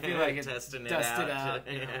 I feel like it's testing it out.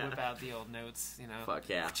 Whip out the old notes, Fuck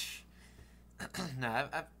yeah. No,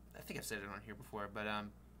 I think I've said it on here before, but,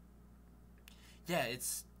 yeah,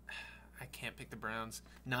 I can't pick the Browns.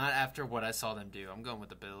 Not after what I saw them do. I'm going with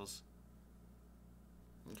the Bills.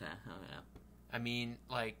 Okay, oh yeah. I mean,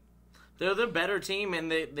 they're the better team,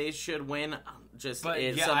 and they should win.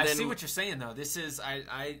 I see what you're saying, though. This is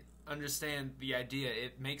I understand the idea.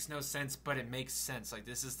 It makes no sense, but it makes sense.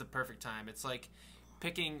 This is the perfect time. It's like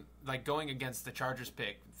picking, going against the Chargers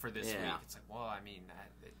pick for this week. It's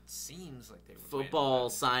it seems like they would football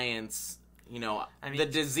win. Science. The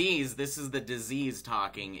disease. This is the disease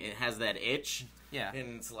talking. It has that itch. Yeah,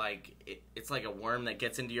 and it's like a worm that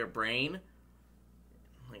gets into your brain.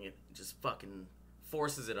 It just fucking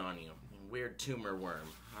forces it on you. Weird tumor worm.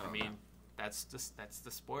 I mean, that's the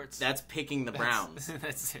sports. That's picking the Browns.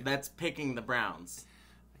 That's it. That's picking the Browns.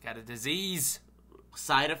 I got a disease.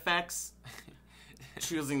 Side effects?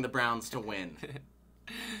 Choosing the Browns to win.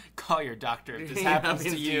 Call your doctor if this happens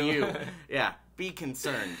to you. Yeah, be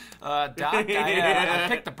concerned. Doc, I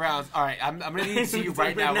picked the Browns. All right, I'm going to need to see you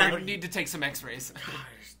right now. We're going to need to take some x-rays.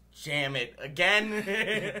 Gosh, damn it.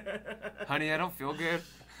 Again? Honey, I don't feel good.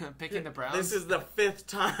 Picking the Browns. This is the 5th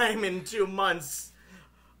time in 2 months.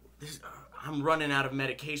 I'm running out of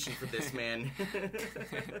medication for this, man.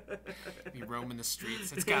 Be roaming the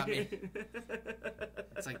streets. It's got me.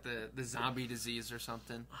 It's like the zombie disease or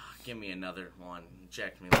something. Give me another one.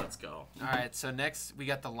 Inject me. Let's go. All right, so next we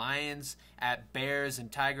got the Lions at Bears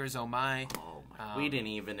and Tigers. Oh, my. Oh, my. We didn't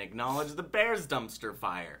even acknowledge the Bears dumpster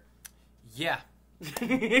fire. Yeah.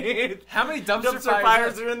 How many dumpster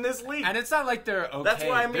fires are in this league? And it's not like they're okay. That's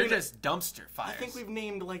why I mean, they're just dumpster fires. I think we've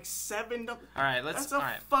named 7 All right, That's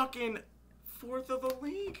a fucking 4th of the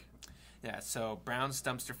league. Yeah, so Browns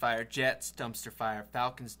dumpster fire, Jets dumpster fire,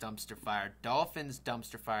 Falcons dumpster fire, Dolphins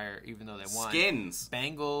dumpster fire, even though they won. Skins.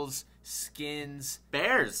 Bengals, Skins.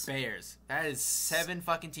 Bears. That is 7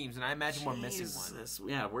 fucking teams, and I imagine we're missing one.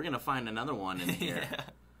 Yeah, we're going to find another one in here. Yeah.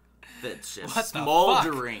 That's just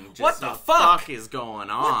smoldering. What the fuck is going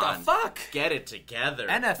on? What the fuck? Get it together.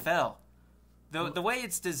 NFL. The way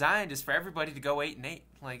it's designed is for everybody to go 8-8.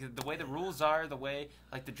 The way the rules are, the way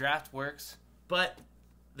the draft works. But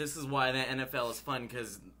this is why the NFL is fun,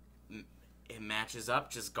 because it matches up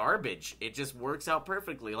just garbage. It just works out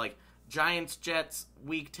perfectly. Giants, Jets,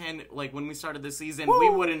 Week 10, like when we started the season, we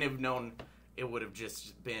wouldn't have known. It would have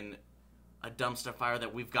just been a dumpster fire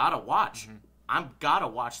that we've got to watch. I've got to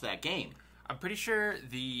watch that game. I'm pretty sure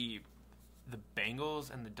the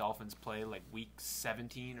Bengals and the Dolphins play like week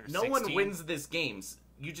 17 or 16. No one wins this games.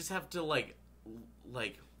 You just have to like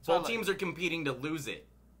both teams are competing to lose it.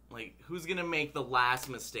 Like, who's gonna make the last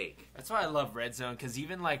mistake? That's why I love Red Zone, because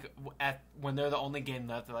even like when they're the only game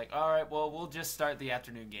left, they're like, all right, well, we'll just start the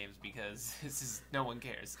afternoon games because no one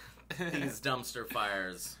cares. These dumpster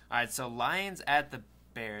fires. All right, so Lions at the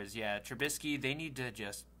Bears. Yeah, Trubisky, they need to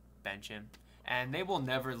just bench him, and they will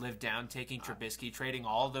never live down taking Trubisky, trading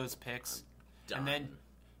all those picks, and then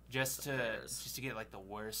just to get like the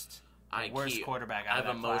worst quarterback out of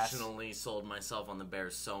that class. I've emotionally sold myself on the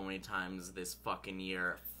Bears so many times this fucking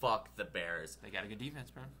year. Fuck the Bears. They got a good defense,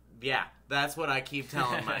 bro. Yeah, that's what I keep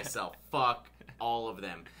telling myself. Fuck all of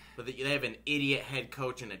them. But they have an idiot head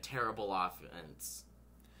coach and a terrible offense.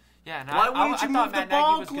 Yeah, and why wouldn't you move the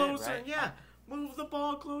ball Good, closer? right? Yeah, move the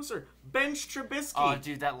ball closer. Bench Trubisky. Oh,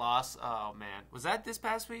 dude, that loss. Oh man, was that this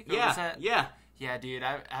past week? Yeah, was that... yeah, dude.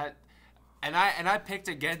 I picked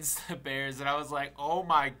against the Bears, and I was like, oh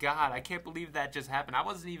my god, I can't believe that just happened. I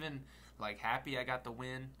wasn't even like happy I got the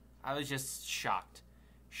win. I was just shocked,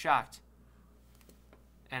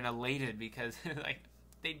 and elated because like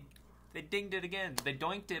they dinged it again. They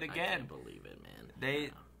doinked it again. I can't believe it, man.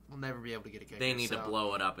 They will never be able to get a kicker. They need to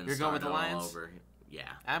blow it up and start with the Lions? all over. Yeah,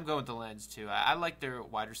 I'm going with the Lions too. I like their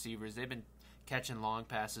wide receivers. They've been catching long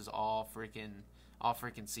passes all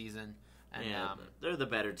freaking season. And, they're the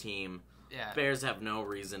better team. Yeah, Bears have no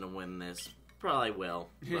reason to win this. Probably will.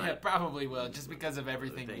 Yeah, probably will, just because of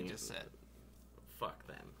everything you just said. Fuck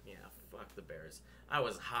them. Yeah, fuck the Bears. I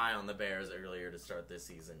was high on the Bears earlier to start this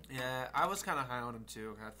season. Yeah, I was kind of high on them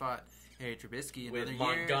too. I thought, hey, Trubisky, with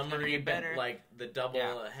another year, Montgomery, better. Like the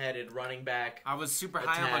double-headed running back. I was super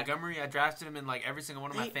high on Montgomery. I drafted him in like every single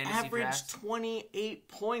one of my fantasy drafts. He averaged 28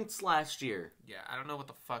 points last year. Yeah, I don't know what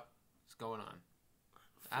the fuck is going on.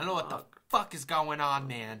 I don't know what the fuck is going on,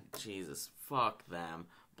 man. Jesus, fuck them.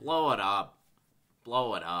 Blow it up.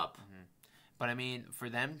 Blow it up. Mm-hmm. But, I mean, for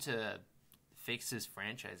them to fix this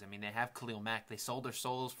franchise, I mean, they have Khalil Mack. They sold their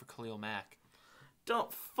souls for Khalil Mack.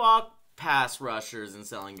 Don't fuck pass rushers and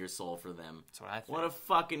selling your soul for them. That's what I think. What a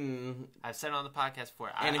fucking... I've said it on the podcast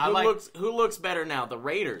before. And who looks better now? The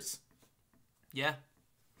Raiders. Yeah.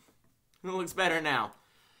 Who looks better now?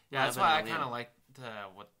 Yeah, that's why I kind of like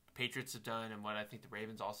what Patriots have done and what I think the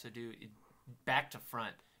Ravens also do. Back to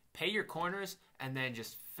front. Pay your corners and then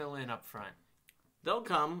just fill in up front. They'll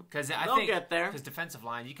come. They'll get there. Because defensive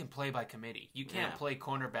line, you can play by committee. You can't play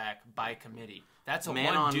cornerback by committee. That's a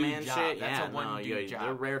man one-dude job. Shit? That's a one-dude job.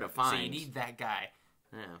 They're rare to find. So you need that guy.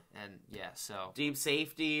 Yeah. And, so. Deep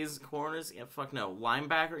safeties, corners, yeah, fuck no.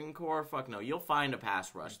 Linebacker and core, fuck no. You'll find a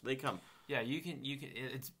pass rush. They come. Yeah, you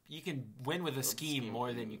can win with a scheme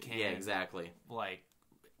more than you can. Yeah, exactly. Like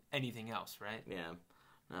anything else, right? Yeah.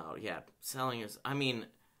 No, yeah. Selling is... I mean...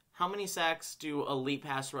 How many sacks do elite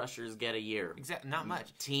pass rushers get a year? Exactly, not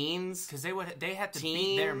much. Teens, because they have to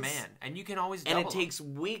beat their man, and you can always. And it takes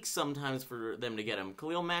weeks sometimes for them to get him.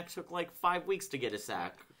 Khalil Mack took like 5 weeks to get a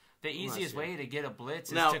sack. The easiest way to get a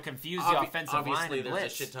blitz is to confuse the offensive line. Obviously, there's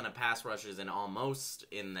blitz. a shit ton of pass rushers and almost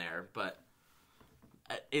in there, but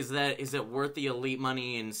is it worth the elite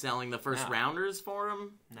money in selling the first rounders for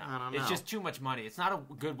him? No, I don't know. It's just too much money. It's not a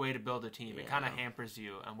good way to build a team. It kind of hampers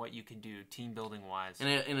you on what you can do team building wise.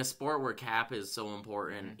 In a sport where cap is so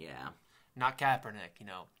important, Not Kaepernick,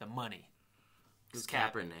 the money. Who's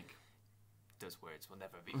Kaepernick? Those words will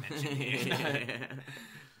never be mentioned.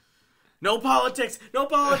 No politics! No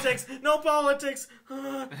politics! No politics!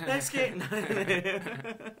 Next game.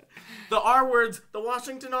 The R words. The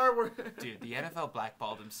Washington R word. Dude, the NFL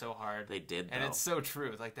blackballed him so hard. They did, though. And it's so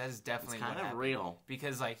true. Like, that is definitely what happened. It's kind of real.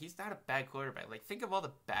 Because, like, he's not a bad quarterback. Like, think of all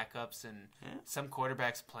the backups and some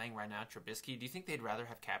quarterbacks playing right now. Trubisky. Do you think they'd rather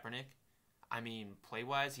have Kaepernick? I mean,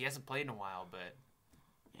 play-wise, he hasn't played in a while, but...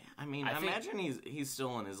 Yeah, I mean, I imagine he's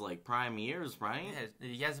still in his, like, prime years, right? Yeah,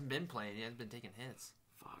 he hasn't been playing. He hasn't been taking hits.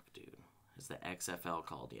 Fuck, dude. Is the XFL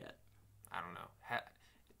called yet? I don't know.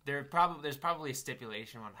 There's probably a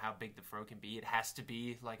stipulation on how big the throw can be. It has to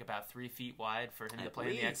be like about 3 feet wide for him to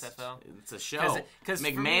play in the XFL. It's a show. Because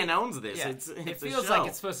McMahon owns this. Yeah, it feels like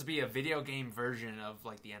it's supposed to be a video game version of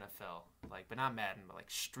like the NFL, like but not Madden, but like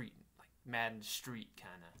Madden Street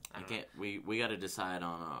kind of. We got to decide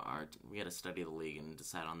on we got to study the league and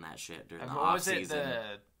decide on that shit during the off off season.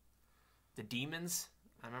 The Demons.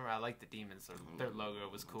 I remember I liked the Demons. Their logo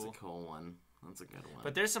was cool. That's a cool one. That's a good one.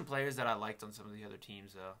 But there's some players that I liked on some of the other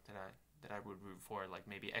teams, though, that I would root for, like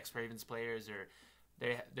maybe ex-Ravens players or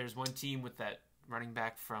There's one team with that running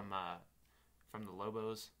back from the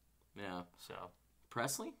Lobos. Yeah. So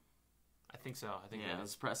Presley? I think so. I think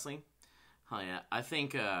it's Presley. Oh yeah. I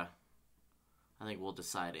think we'll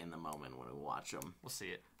decide in the moment when we watch them. We'll see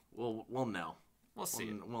it. We'll know. We'll see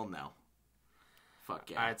it. We'll know. Fuck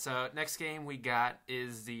yeah. All right. So next game we got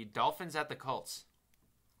is the Dolphins at the Colts.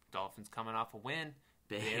 Dolphins coming off a win.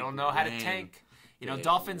 They don't know how to tank.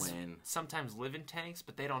 Dolphins sometimes live in tanks,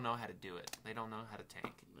 but they don't know how to do it. They don't know how to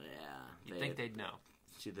tank. Yeah. You'd think they'd know.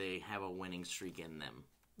 Do they have a winning streak in them?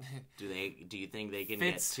 Do you think they can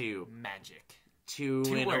Fitz get two? Magic. Two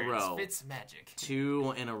in words. a row. Fitz magic.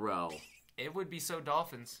 2 in a row. It would be so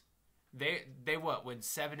Dolphins. They went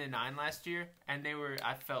 7-9 last year, and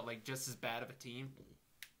I felt like just as bad of a team.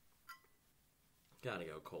 Gotta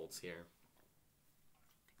go Colts here.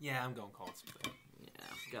 Yeah, I'm going Colts. Yeah,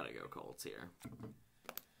 gotta go Colts here.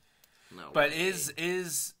 No. But way.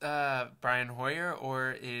 is Brian Hoyer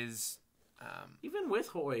or is even with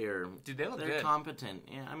Hoyer, dude, they're good. Competent.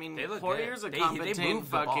 Yeah, I mean, Hoyer's good. a competent they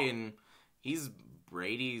fucking. He's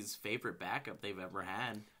Brady's favorite backup they've ever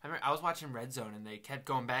had. I was watching Red Zone and they kept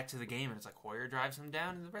going back to the game and it's like Hoyer drives him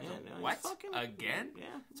down in the Red Zone. No, what? Again? Yeah.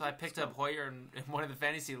 So I picked up Hoyer in one of the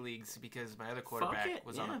fantasy leagues because my other quarterback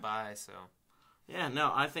was on a bye. So. Yeah.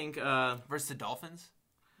 No, I think versus the Dolphins.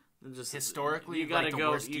 Just historically, you gotta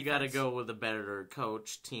go. You gotta go with a better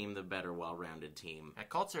coach team, the better well-rounded team.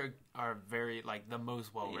 Colts are very the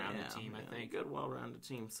most well-rounded team. I think good well-rounded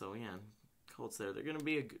team. So yeah, Colts there. They're gonna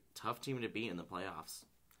be a tough team to beat in the playoffs.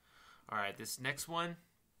 All right, this next one,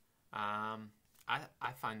 I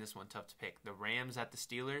find this one tough to pick. The Rams at the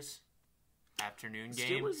Steelers, afternoon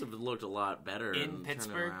game. Steelers have looked a lot better in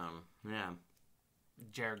Pittsburgh. Yeah,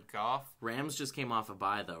 Jared Goff. Rams just came off a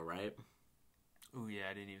bye though, right? Ooh, yeah,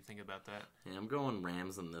 I didn't even think about that. Yeah, I'm going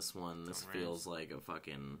Rams in this one. This feels like a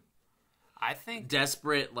fucking... I think...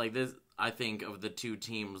 Desperate, this... I think of the two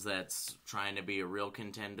teams that's trying to be a real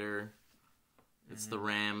contender, it's the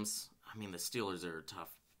Rams. I mean, the Steelers are a tough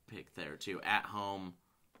pick there, too. At home.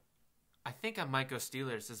 I think I might go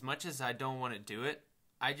Steelers. As much as I don't want to do it,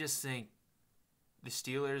 I just think the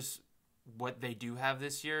Steelers... What they do have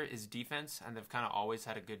this year is defense, and they've kind of always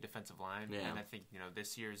had a good defensive line. Yeah. And I think,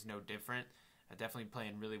 this year is no different. Definitely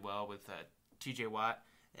playing really well with T.J. Watt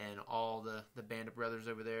and all the band of brothers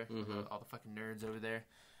over there, all the fucking nerds over there.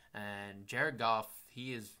 And Jared Goff,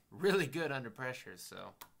 he is really good under pressure. So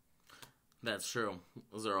that's true.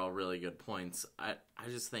 Those are all really good points. I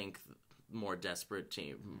just think more desperate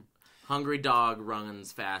team. Hungry dog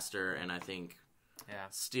runs faster, and I think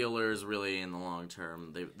Steelers really in the long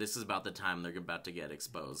term. This is about the time they're about to get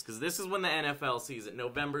exposed because this is when the NFL season.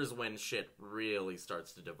 November's when shit really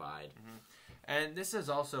starts to divide. And this is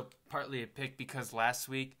also partly a pick because last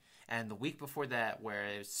week and the week before that, where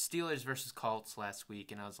it was Steelers versus Colts last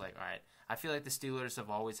week, and I was like, all right, I feel like the Steelers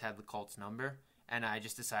have always had the Colts number, and I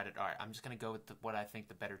just decided, all right, I'm just going to go with what I think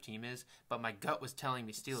the better team is, but my gut was telling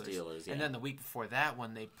me Steelers. Yeah. And then the week before that,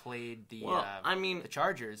 when they played the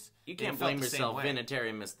Chargers, you can't blame yourself.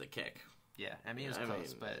 Vinatieri missed the kick. Yeah, I mean, it was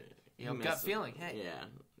close, but gut feeling, hey.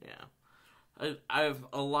 Yeah.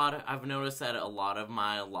 I've noticed that a lot of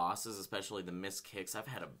my losses, especially the missed kicks, I've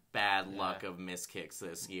had a bad luck of missed kicks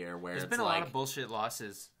this year. Where there's been a lot of bullshit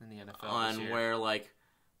losses in the NFL this year. Where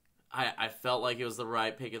I felt like it was the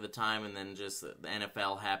right pick at the time, and then just the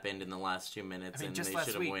NFL happened in the last 2 minutes, and they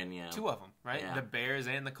should have won. Yeah, 2 of them, right? Yeah. The Bears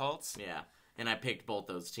and the Colts. Yeah, and I picked both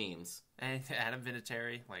those teams. And Adam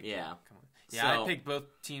Vinatieri, come on. Yeah, I picked both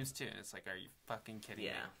teams too. And it's like, are you fucking kidding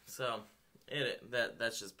me? Yeah, so.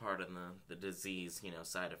 That's just part of the disease,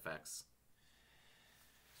 side effects.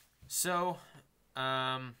 So,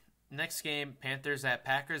 next game, Panthers at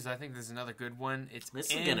Packers. I think this is another good one.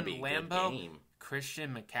 This is going to be a good game.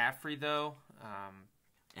 Christian McCaffrey, though.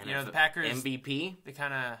 The Packers... MVP? They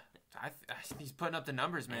kind of... he's putting up the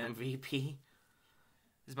numbers, man. MVP?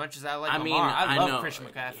 As much as I like Lamar, I love Christian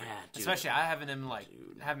McCaffrey. Yeah, dude, especially I have him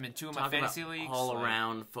in 2 of my fantasy leagues.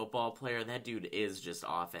 All-around football player. That dude is just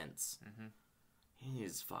offense. Mm-hmm.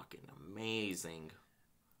 He's fucking amazing.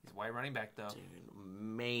 He's a white running back, though. Dude,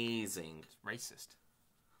 amazing. He's racist.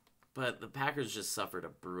 But the Packers just suffered a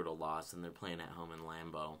brutal loss, and they're playing at home in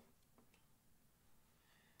Lambeau.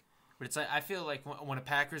 But it's I feel like when a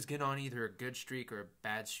Packers get on either a good streak or a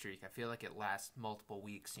bad streak, I feel like it lasts multiple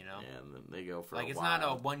weeks, Yeah, and then they go for a while. It's not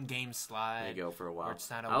a one-game slide. They go for a while. Or it's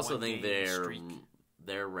not a I also think streak.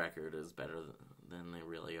 their record is better than they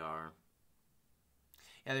really are.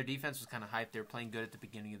 Yeah, their defense was kind of hyped. They were playing good at the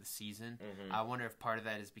beginning of the season. Mm-hmm. I wonder if part of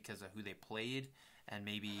that is because of who they played, and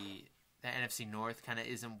maybe the NFC North kind of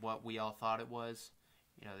isn't what we all thought it was.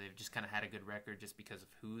 they've just kind of had a good record just because of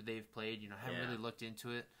who they've played. I haven't really looked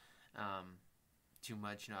into it too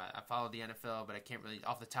much. I follow the NFL, but I can't really,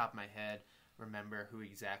 off the top of my head, remember who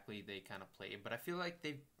exactly they kind of played. But I feel like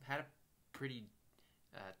they've had a pretty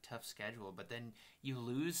tough schedule. But then you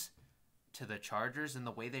lose to the Chargers in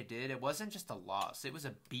the way they did. It wasn't just a loss. It was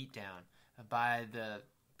a beatdown by the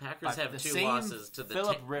Packers have two losses to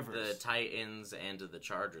the Titans and to the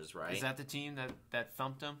Chargers, right? Is that the team that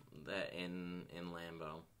thumped them? That in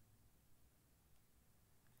Lambeau.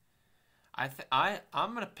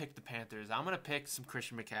 I'm gonna pick the Panthers. I'm gonna pick some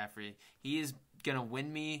Christian McCaffrey. He is gonna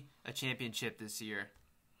win me a championship this year.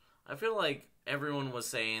 I feel like everyone was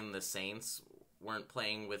saying the Saints weren't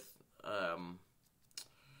playing with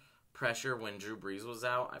pressure when Drew Brees was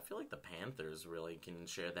out. I feel like the Panthers really can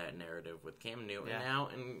share that narrative with Cam Newton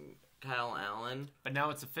out and Kyle Allen. But now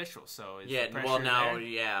it's official, so is yeah. the pressure Well, now, there?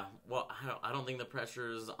 yeah. Well, I don't think the pressure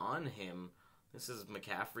is on him. This is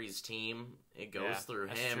McCaffrey's team. It goes through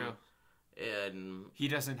him. True. And he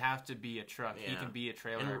doesn't have to be a truck. Yeah. He can be a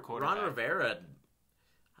trailer and quarterback. Ron Rivera,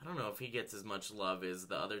 I don't know if he gets as much love as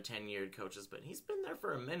the other tenured coaches, but he's been there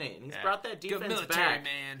for a minute, and he's brought that defense Good military, back.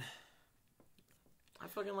 man. I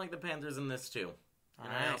fucking like the Panthers in this, too.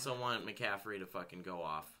 And I also want McCaffrey to fucking go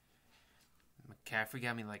off. McCaffrey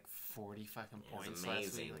got me like 40 fucking points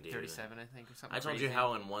last week. Like dude. 37, I think, or something I told crazy. you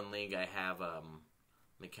how in one league I have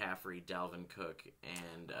McCaffrey, Dalvin Cook,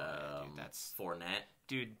 and dude, that's Fournette.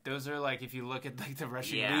 Dude, those are like, if you look at like the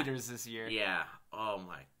rushing leaders this year. Yeah. Oh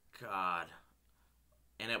my god.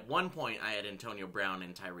 And at one point I had Antonio Brown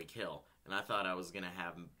and Tyreek Hill, and I thought I was gonna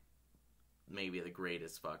have maybe the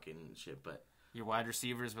greatest fucking shit, but your wide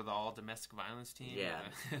receivers with all domestic violence team. Yeah.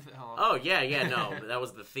 Oh yeah. No, that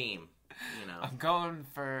was the theme. I'm going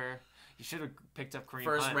for. You should have picked up Kareem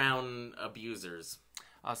First Hunt. round abusers.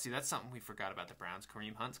 Oh, see, that's something we forgot about the Browns.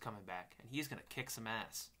 Kareem Hunt's coming back, and he's gonna kick some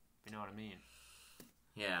ass. If you know what I mean.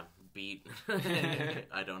 Yeah, beat.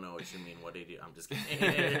 I don't know what you mean. What did you? I'm just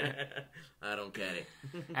kidding. I don't get it.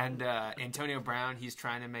 And Antonio Brown, he's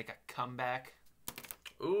trying to make a comeback.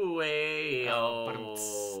 Ooh, hey,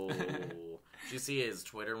 Did you see his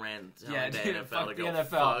Twitter rant? Yeah, the dude, NFL fuck to the go,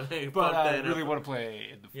 NFL. But I really want to play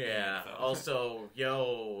in the NFL. Also,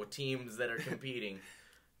 teams that are competing.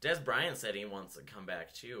 Des Bryant said he wants to come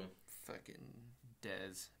back too. Fucking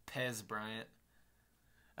Pez Bryant.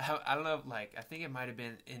 I don't know, like, I think it might have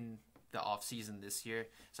been in the offseason this year.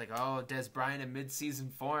 It's like, oh, Des Bryant in mid-season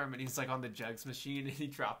form, and he's, like, on the jugs machine, and he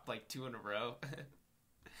dropped, like, 2 in a row.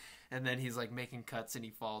 And then he's, like, making cuts, and he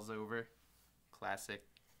falls over. Classic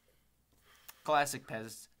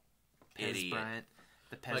Pez Idiot. Bryant.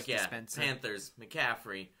 The Pez dispenser. Panthers,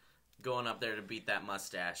 McCaffrey, going up there to beat that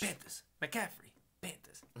mustache. Panthers, McCaffrey.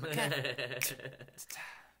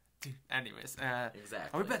 Anyways, exactly.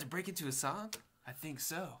 Are we about to break into a song? I think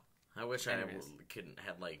so. I wish I couldn't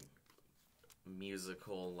have like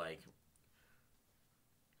musical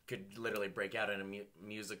could literally break out in a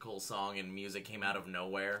musical song and music came out of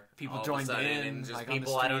nowhere. People joined in, and just like,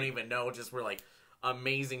 people I don't even know just were like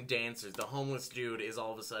amazing dancers. The homeless dude is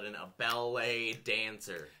all of a sudden a ballet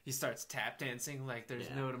dancer. He starts tap dancing like there's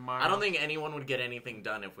no tomorrow. I don't think anyone would get anything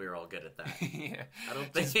done if we were all good at that. Yeah. I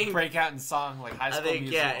don't Just think break out in song like High School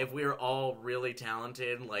Musical. Yeah, if we were all really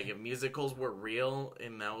talented, like if musicals were real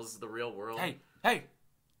and that was the real world. Hey,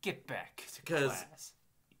 get back to class.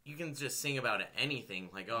 You can just sing about anything.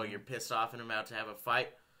 Like, oh, you're pissed off and about to have a fight.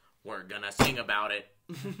 We're gonna sing about it.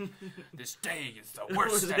 This day is the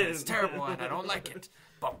worst day. It's terrible and I don't like it.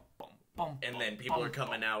 Bum, bum, bum, and then people are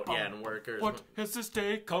coming out, and workers. What has this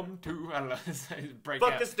day come to? I don't know.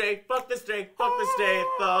 Fuck this day, fuck this day, fuck this day,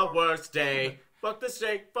 the worst day. Fuck this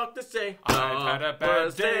day, fuck this day. I've had a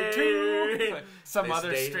bad day too. Some This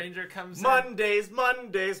other day. stranger comes in. Mondays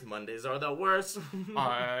are the worst.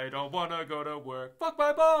 I don't wanna go to work. Fuck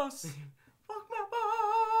my boss. Fuck my boss.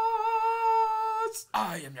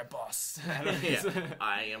 I am your boss.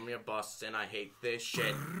 I am your boss and I hate this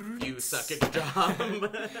shit. You suck at your job.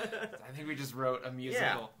 I think we just wrote a musical.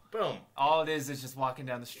 Yeah. Boom. All it is just walking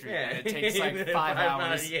down the street. Yeah. And it takes like 5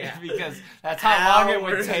 hours. Yeah. Because that's how long it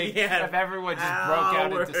would Hours, take if everyone just broke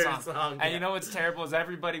out into song. And yeah. you know what's terrible is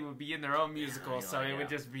everybody would be in their own musical, I know, so it would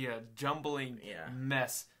just be a jumbling Yeah.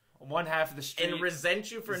 mess. One half of the street. And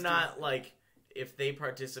resent you for not, like, if they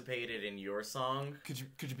participated in your song. Could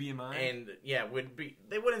you be in mine? And, yeah,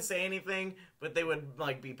 they wouldn't say anything, but they would,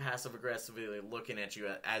 like, be passive-aggressively looking at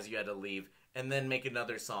you as you had to leave, and then make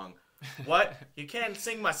another song. What? You can't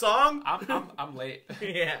sing my song? I'm late.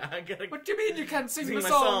 Yeah, I gotta. What do you mean you can't sing my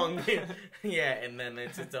song? Yeah, and then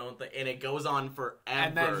it's its own thing, and it goes on forever.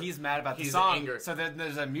 And then he's mad about the He's song. angry. So then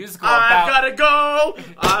there's a musical I've gotta go.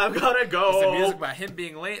 I've gotta go. There's a music about him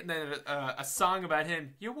being late, and then a song about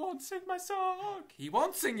him. You won't sing my song. He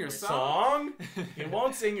won't sing your song. He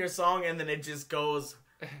won't sing your song, and then it just goes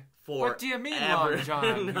for. What do you mean, Long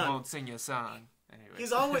John? He won't sing your song. Anyway.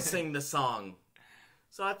 He's always sing the song.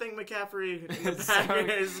 So I think McCaffrey in the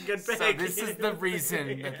Packers is a good pick. So this is the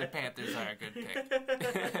reason that the Panthers are a good pick.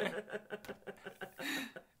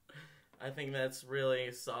 I think that's really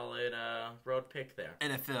a solid road pick there.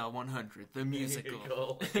 NFL 100, the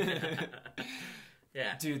musical.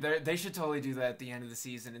 Yeah, dude, they should totally do that at the end of the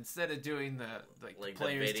season instead of doing the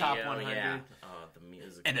players' the top 100. Yeah. Oh, the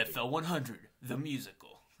music. NFL 100, the musical.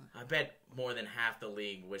 I bet more than half the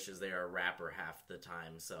league wishes they are a rapper half the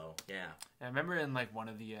time. So yeah. I remember in like one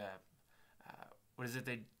of the what is it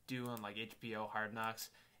they do on like HBO Hard Knocks?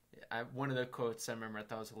 One of the quotes I remember I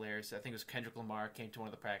thought was hilarious. I think it was Kendrick Lamar came to one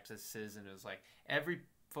of the practices and it was like every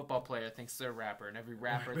football player thinks they're a rapper and every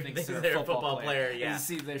rapper thinks they're a football player. Yeah, and you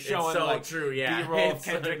see they're showing it's so like true. Yeah, B-roll of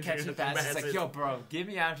Kendrick catching passes. It's like, yo, bro, get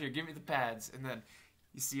me out here, give me the pads, and then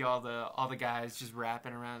you see all the guys just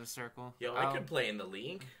rapping around a circle. Yo, I could play in the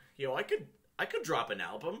league. Yo, I could drop an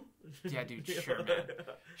album. Yeah, dude, sure, man.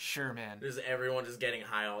 Sure, man. There's everyone just getting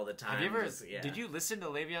high all the time. Have you ever? Did you listen to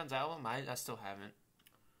Le'Veon's album? I still haven't.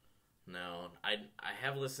 No, I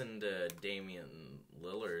have listened to Damian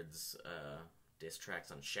Lillard's diss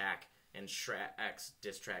tracks on Shaq and Shaq's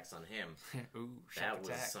diss tracks on him. Ooh, that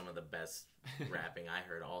was some of the best rapping I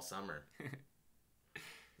heard all summer. It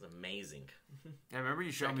was amazing. I remember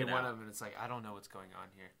you showed me one of them, and it's like I don't know what's going on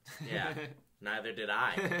here. Yeah, neither did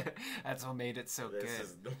I. That's what made it so good. This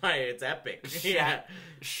is why it's epic.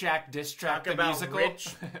 Shaq diss track the about musical.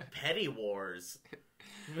 Rich Petty Wars.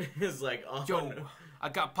 It's like, oh, yo, no. I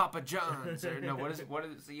got Papa John's. Or no, what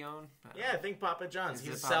does he own? Yeah, I think Papa John's.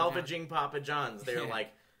 He's Papa salvaging Papa John's. They're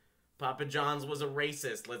like, Papa John's was a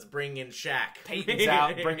racist. Let's bring in Shaq. Peyton's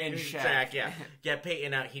out. Bring in Shaq. Yeah. Get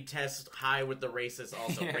Peyton out. He tests high with the racists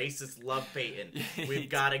also. Yeah. Racists love Peyton. We've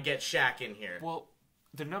got to get Shaq in here. Well,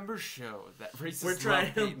 the numbers show that racists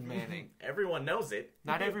love Peyton Manning. Everyone knows it.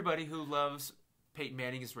 Not everybody who loves Peyton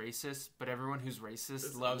Manning is racist, but everyone who's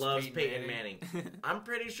racist loves Peyton Manning. I'm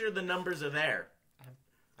pretty sure the numbers are there.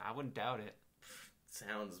 I wouldn't doubt it.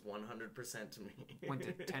 Sounds 100% to me. Went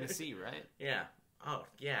to Tennessee, right? Yeah. Oh,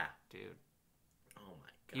 yeah. Dude. Oh, my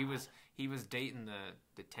God. He was dating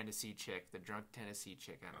the Tennessee chick, the drunk Tennessee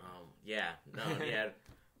chick. I don't know. Yeah. No, yeah.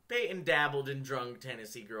 Peyton dabbled in drunk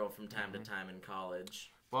Tennessee girl from time to time in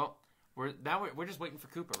college. Well, we're just waiting for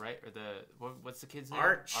Cooper, right? Or what's the kid's name?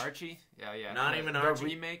 Archie. Yeah. Not even Archie. The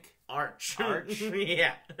remake. Arch.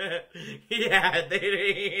 Yeah. Yeah.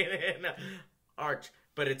 Arch.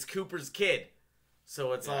 But it's Cooper's kid.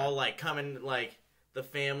 So it's all like coming like the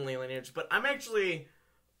family lineage. But I'm actually,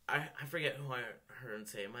 I forget who I heard him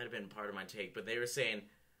say. It might have been part of my take. But they were saying,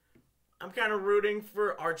 I'm kind of rooting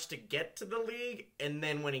for Arch to get to the league. And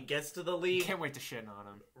then when he gets to the league, can't wait to shit on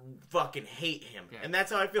him. Fucking hate him. Yeah. And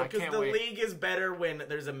that's how I feel. Because the league is better when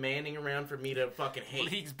there's a Manning around for me to fucking hate.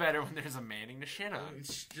 The league's better when there's a Manning to shit on.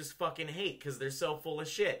 Just fucking hate because they're so full of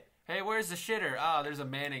shit. Hey, where's the shitter? Oh, there's a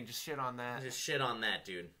Manning. Just shit on that. Just shit on that,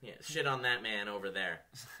 dude. Yeah, shit on that man over there.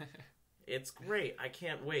 It's great. I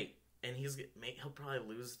can't wait. And he'll probably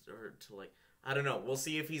lose or to like, I don't know. We'll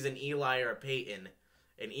see if he's an Eli or a Peyton.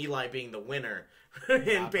 And Eli being the winner.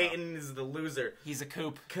 And Peyton is the loser. He's a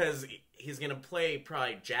Coop. Because he's going to play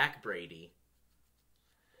probably Jack Brady.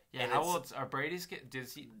 Yeah, how old are Brady's kid?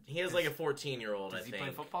 He has like a 14-year-old, I think. Does he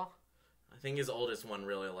play football? I think his oldest one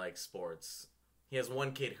really likes sports. He has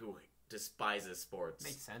one kid who despises sports.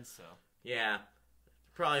 Makes sense, though. Yeah.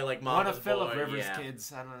 Probably like Mama's boy. One of Phillip Rivers'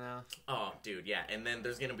 kids. I don't know. Oh, dude, yeah. And then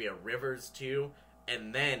there's going to be a Rivers, too.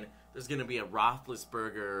 And then there's going to be a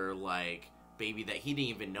Roethlisberger, like, baby that he didn't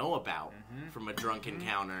even know about from a drunk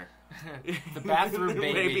encounter. The bathroom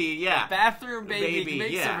baby. Yeah. The bathroom baby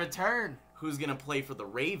makes a return. Who's going to play for the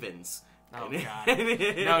Ravens. Oh, God.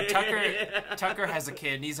 No, Tucker has a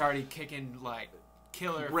kid, and he's already kicking, like,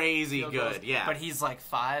 killer. Crazy good, yeah. But he's like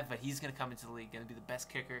 5, but he's going to come into the league, going to be the best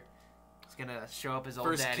kicker. He's going to show up his old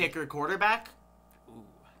First daddy. kicker quarterback? Ooh.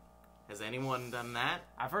 Has anyone done that?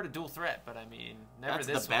 I've heard a dual threat, but I mean, never That's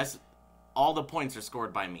this the best. All the points are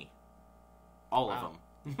scored by me. All of them.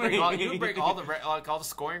 You break all the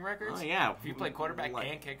scoring records? Oh, yeah. If you play quarterback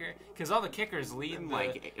and kicker? Because all the kickers lead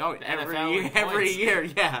every year,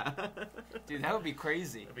 yeah. Dude, that would be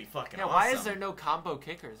crazy. That'd be fucking awesome. Why is there no combo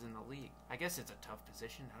kickers in the league? I guess it's a tough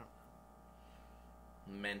position. I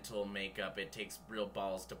mental makeup. It takes real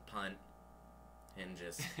balls to punt, and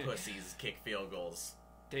just pussies kick field goals.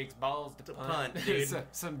 Takes balls to punt. Dude.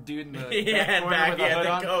 Some dude in the back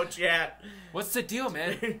the coach. Yeah. What's the deal,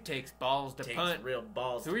 man? Takes balls to punt. Takes real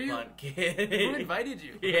balls Who to punt, kid. Who invited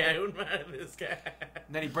you? Yeah, who invited this guy?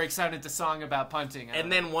 And then he breaks out into song about punting. And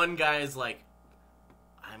then one guy is like,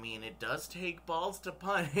 I mean, it does take balls to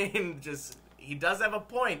punt, and just he does have a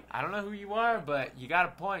point. I don't know who you are, but you got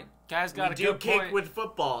a point. Guy's got a good point. We do kick with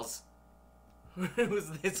footballs. Who's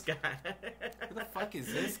this guy? Who the fuck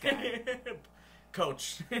is this guy?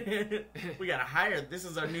 Coach, we gotta hire. This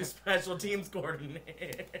is our new special teams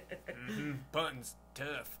coordinator. Punting's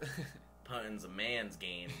tough. Punting's a man's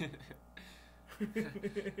game.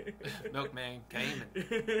 Milkman came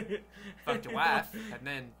and fucked your wife, and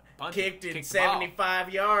then kicked it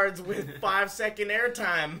 75 yards with 5-second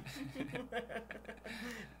airtime.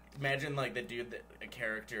 Imagine like the dude a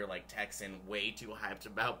character like Texan way too hyped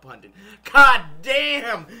about punting. God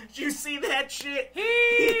damn! Did you see that shit?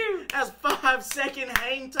 That's 5-second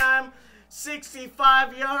hang time,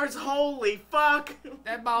 65 yards. Holy fuck!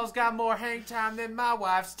 That ball's got more hang time than my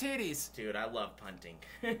wife's titties. Dude, I love punting.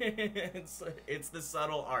 It's the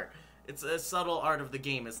subtle art. It's a subtle art of the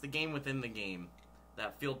game. It's the game within the game.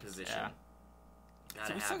 That field position. Yeah.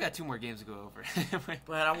 So we still got 2 more games to go over.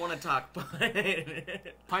 But I want to talk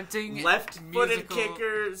punting, left-footed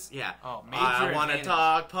kickers. Yeah. Oh, major I want to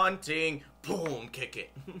talk punting. Boom, kick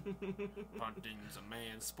it. Punting's a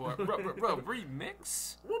man's sport.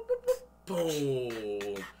 Remix.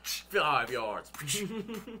 Boom. 5 yards.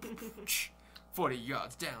 40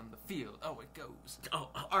 yards down the field. Oh, it goes.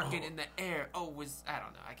 Arcing in the air. I don't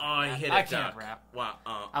know. I can't rap. Wow.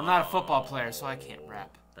 I'm not a football player, so I can't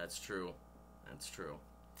rap. That's true. That's true.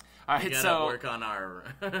 All right, so work on our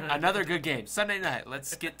another good game Sunday night.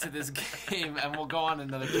 Let's get to this game, and we'll go on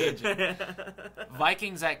another tangent.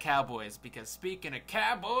 Vikings at Cowboys, because speaking of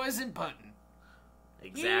Cowboys and punting,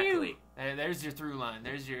 exactly. There's your through line.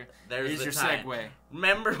 There's your time. segue.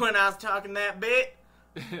 Remember when I was talking that bit?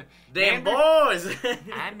 Damn boys!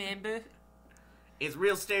 I remember. It's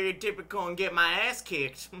real stereotypical and get my ass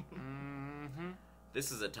kicked. Mm-hmm. This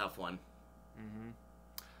is a tough one. Mm-hmm.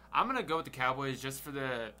 I'm going to go with the Cowboys just for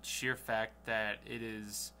the sheer fact that it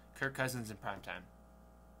is Kirk Cousins in primetime.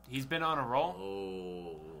 He's been on a roll.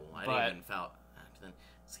 Oh, I didn't even felt.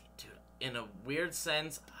 See, dude, in a weird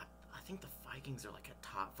sense, I think the Vikings are like a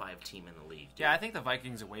top 5 team in the league. Dude. Yeah, I think the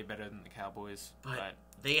Vikings are way better than the Cowboys. But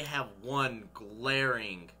they have one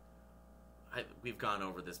glaring... we've gone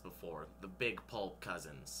over this before. The big pulp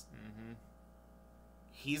Cousins. Mm-hmm.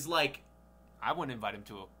 He's like... I wouldn't invite him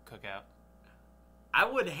to a cookout. I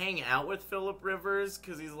would hang out with Phillip Rivers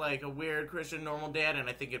because he's like a weird Christian normal dad, and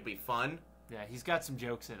I think it'd be fun. Yeah, he's got some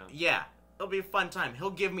jokes in him. Yeah, it'll be a fun time. He'll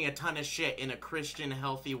give me a ton of shit in a Christian,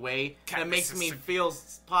 healthy way that makes me feel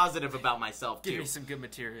positive about myself, too. Give me some good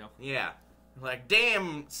material. Yeah. Like,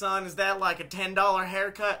 damn, son, is that like a $10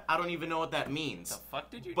 haircut? I don't even know what that means. The fuck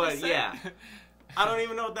did you just say? But yeah, I don't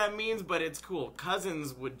even know what that means, but it's cool.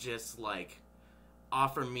 Cousins would just, like,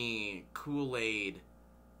 offer me Kool-Aid...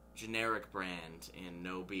 generic brand and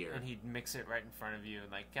no beer. And he'd mix it right in front of you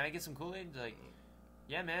and like, can I get some Kool-Aid? He's like,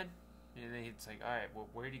 yeah, man. And then he's like, all right, well,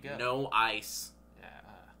 where'd you go? No ice. Yeah,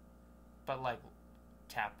 but like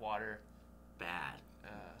tap water. Bad.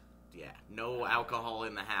 Yeah, no alcohol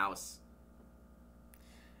in the house.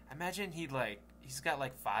 Imagine he's got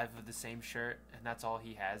like 5 of the same shirt and that's all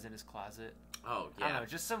he has in his closet. Oh, yeah. I don't know,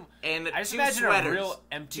 just some... And I just 2 imagine sweaters. a real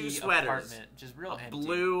empty apartment. Just real empty.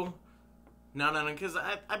 Blue... No, because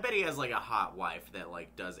I bet he has, like, a hot wife that,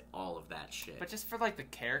 like, does all of that shit. But just for, like, the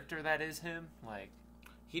character that is him, like...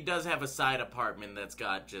 He does have a side apartment that's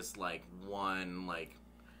got just, like, one, like,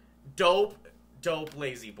 dope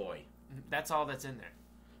lazy boy. That's all that's in there.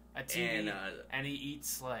 A TV, and he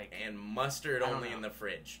eats, like... And mustard only in the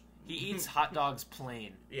fridge. He eats hot dogs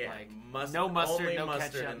plain. Yeah, like, no mustard, no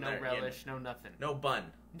ketchup, no relish, no nothing. No bun.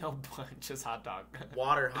 No bun, just hot dog.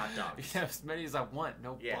 Water hot dogs. Yeah, as many as I want,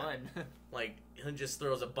 no bun. Like, he just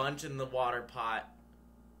throws a bunch in the water pot,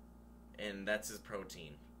 and that's his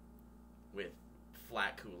protein. With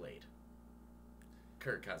flat Kool-Aid.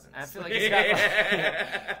 Kirk Cousins. I feel like he's got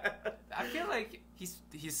like, I feel like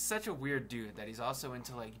he's such a weird dude that he's also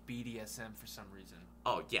into, like, BDSM for some reason.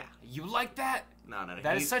 Oh, yeah. You like that? No.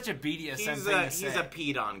 That is such a BDSM thing to say. He's a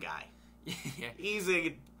peed-on guy. Yeah. He's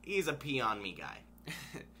a pee-on-me guy.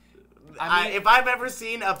 I mean, if I've ever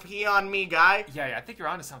seen a pee-on-me guy... Yeah, I think you're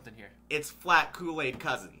onto something here. It's flat Kool-Aid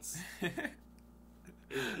Cousins.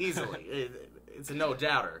 Easily. It's a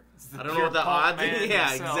no-doubter. I don't know what the odds...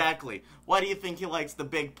 Yeah, exactly. Why do you think he likes the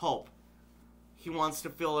big pulp? he wants to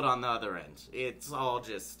fill it on the other end. It's all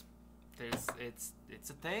just... It's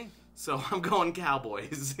a thing. So I'm going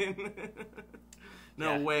Cowboys.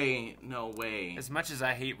 No way. As much as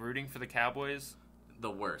I hate rooting for the Cowboys...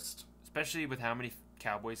 The worst. Especially with how many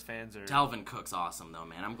Cowboys fans are... Dalvin Cook's awesome, though,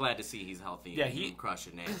 man. I'm glad to see he's healthy and he's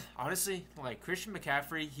crushing it. Honestly, like, Christian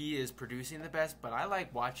McCaffrey, he is producing the best, but I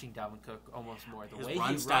like watching Dalvin Cook almost more. The way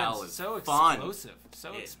run he style runs, is so fun. explosive.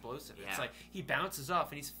 So explosive. Yeah. It's like, he bounces off,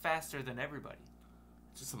 and he's faster than everybody.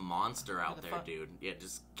 Just a monster out there, dude. Yeah,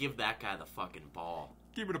 just give that guy the fucking ball.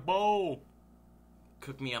 Give it a ball.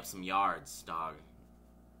 Cook me up some yards, dog.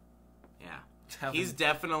 Yeah. Dalvin, He's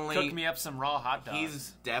definitely... Cook me up some raw hot dogs.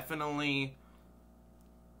 He's definitely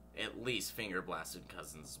at least finger blasted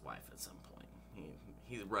Cousins' wife at some point.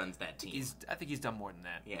 He runs that team. I think he's done more than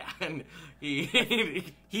that. Yeah, and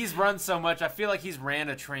he's run so much. I feel like he's ran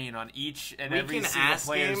a train on each and every single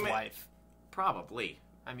player's wife. Probably.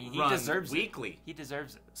 I mean, he deserves weekly. it. He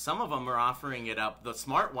deserves it. Some of them are offering it up. The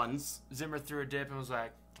smart ones. Zimmer threw a dip and was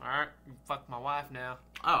like, "All right, fuck my wife now."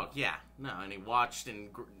 Oh yeah, no, and he watched and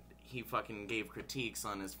he fucking gave critiques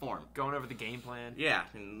on his form, going over the game plan. Yeah,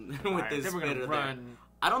 and with this then we're gonna run.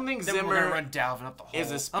 I don't think then Zimmer we're gonna run Dalvin up the hole.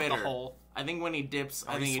 is a spitter. Up the hole. I think when he dips,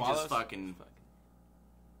 I think he just fucking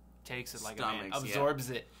takes it like a man, absorbs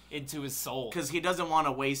it into his soul. Because he doesn't want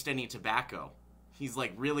to waste any tobacco. He's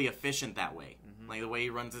like really efficient that way. Mm-hmm. Like the way he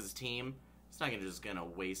runs his team, he's not just gonna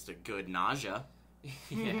waste a good nausea.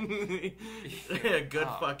 A good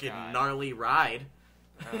fucking gnarly ride.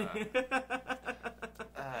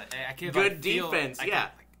 Good defense,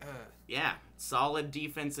 yeah. Solid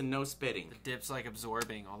defense and no spitting. The dip's like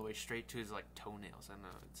absorbing all the way straight to his like toenails. I don't know.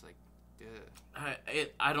 It's like,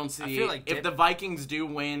 I don't see. I feel like if the Vikings do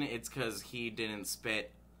win, it's because he didn't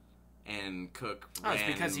spit and Cook ran it's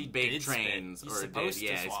because he big did trains spit. He's or supposed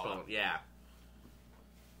did. to swallow. Yeah.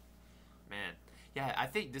 Man, yeah. I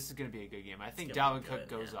think this is gonna be a good game. I think Dalvin Cook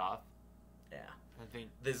goes off. Yeah. I think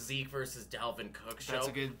the Zeke versus Dalvin Cook show. That's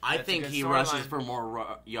a good. I think he rushes for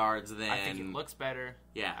more yards than. I think it looks better.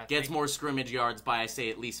 Yeah, gets more scrimmage yards by I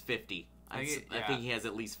say at least 50. I think he has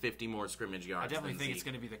at least 50 more scrimmage yards. I definitely think Zeke. it's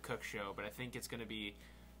going to be the Cook show, but I think it's going to be,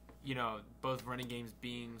 both running games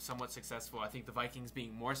being somewhat successful. I think the Vikings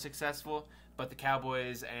being more successful, but the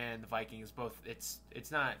Cowboys and the Vikings both. It's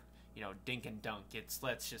not dink and dunk. It's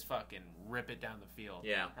let's just fucking rip it down the field.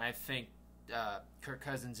 Yeah, and I think Kirk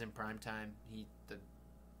Cousins in primetime.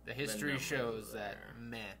 The history shows that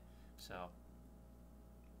So.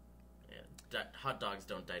 Yeah, hot dogs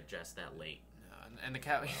don't digest that late. No, and the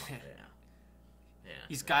cow. Yeah.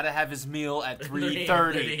 He's got to have his meal at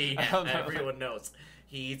 3:30. Everyone knows.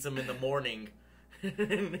 He eats them in the morning.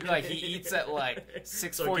 Like he eats at like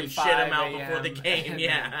 6:45 so he can shit him out before the game.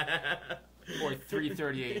 Yeah. Or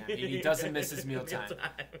 3:30 a.m. And he doesn't miss his mealtime.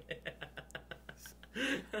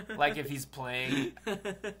 Like if he's playing,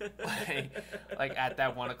 like at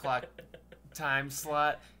that 1:00 time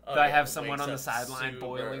slot, I have someone on the sideline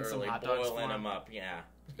boiling some hot dogs for him. Boiling them up, yeah.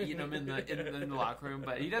 Eating them in the locker room,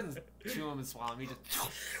 but he doesn't chew them and swallow them.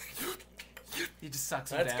 He just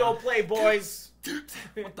sucks them down. Let's go play, boys.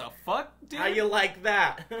 What the fuck, dude? How you like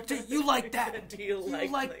that? Dude, you like that? Do you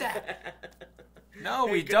like that? No,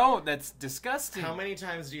 we don't. That's disgusting. How many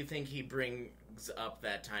times do you think he brings up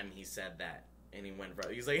that time he said that? And he went,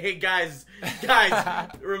 he's like, hey, guys,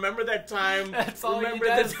 remember that time? That's all remember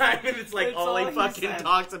he does. the time? And it's like That's all he fucking says.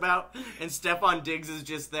 talks about. And Stephon Diggs is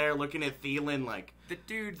just there looking at Thielen like... The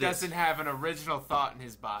dude doesn't have an original thought in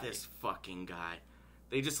his body. This fucking guy.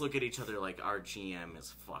 They just look at each other like our GM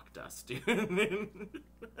has fucked us, dude.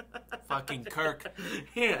 Fucking Kirk.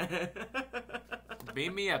 Yeah.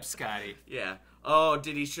 Beat me up, Scotty. Yeah. Oh,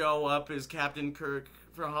 did he show up as Captain Kirk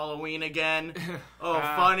for Halloween again? Oh,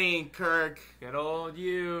 funny, Kirk. Good old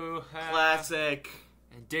you. Classic.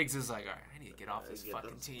 And Diggs is like, all right, I need to get off this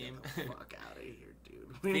fucking team. Get the fuck out of here,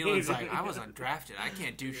 dude. Thielen's like, I was undrafted. I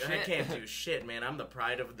can't do shit. I can't do shit, man. I'm the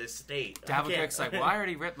pride of this state. Dalvin Cook's like, well, I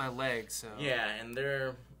already ripped my leg, so. Yeah, and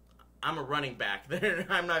I'm a running back.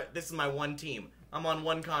 I'm not. This is my one team. I'm on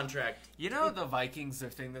one contract. The Vikings, their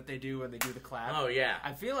thing that they do when they do the clap? Oh, yeah.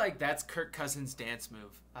 I feel like that's Kirk Cousins' dance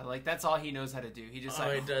move. That's all he knows how to do. He just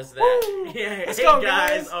he does that. Woo! Yeah, let's go,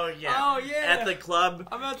 guys. guys. Oh, yeah. Oh, yeah. At the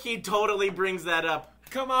club, he totally brings that up.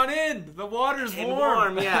 Come on in. The water's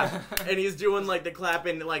warm. Yeah. And he's doing, like, the clap,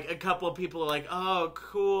 and, like, a couple of people are like, oh,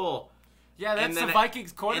 cool. Yeah, that's the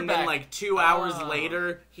Vikings quarterback. And then, like, 2 hours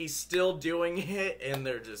later, he's still doing it, and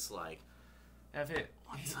they're just like...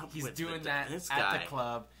 He's doing that at the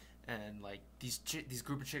club, and like these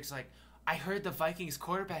group of chicks like, I heard the Vikings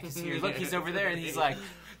quarterback is here. Look, he's over there, and he's like,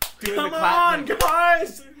 doing come the clap on,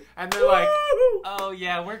 guys! And they're like, oh,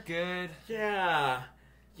 yeah, we're good. Yeah.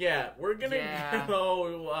 Yeah, we're gonna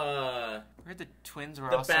go, We're the Twins were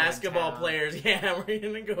the also basketball players. Yeah, we're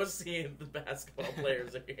gonna go see if the basketball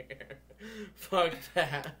players are here. Fuck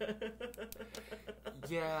that.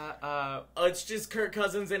 Yeah, it's just Kirk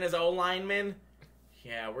Cousins and his O-lineman.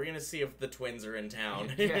 Yeah, we're gonna see if the Twins are in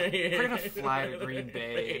town. Yeah, we're gonna fly to Green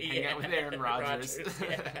Bay, hang out with Aaron Rodgers.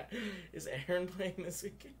 Yeah. Is Aaron playing this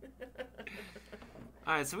weekend?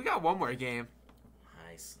 Alright, so we got one more game.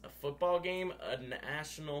 Nice. A football game, a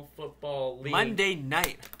National Football League. Monday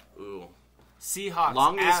night. Ooh. Seahawks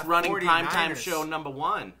Longest at running 49ers. primetime show, number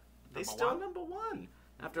one. They still one? number one.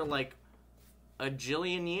 After like a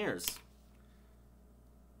jillion years.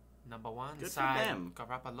 Number one Good for side, them.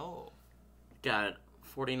 Garoppolo. Got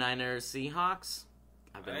 49ers, Seahawks.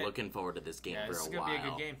 I've been Right. looking forward to this game for This is a going while. to be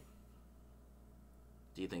a good game.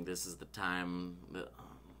 Do you think this is the time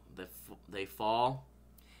that they fall?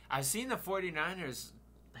 I've seen the 49ers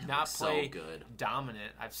They not look so play good.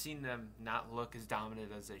 dominant. I've seen them not look as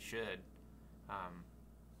dominant as they should.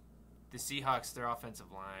 The Seahawks, their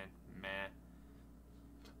offensive line, meh.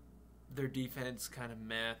 Their defense, kind of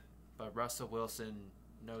meh. But Russell Wilson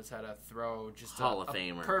knows how to throw just Hall of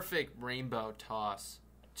Famer. Perfect rainbow toss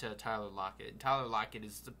to Tyler Lockett. Tyler Lockett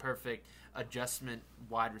is the perfect adjustment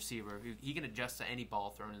wide receiver. He can adjust to any ball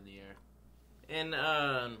thrown in the air. And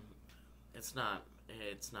it's not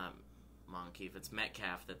Moncrief, it's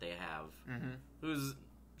Metcalf that they have, who's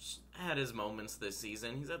had his moments this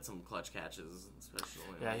season. He's had some clutch catches,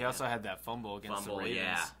 especially. Yeah, he also had that fumble against the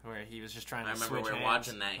Ravens, where he was just trying to I remember switch we were hands.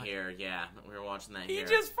 watching that here. Yeah, we were watching that here. He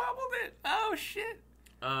just fumbled it. Oh shit.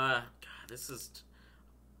 God, this is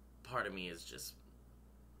part of me is just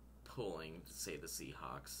pulling to say the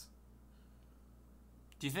Seahawks.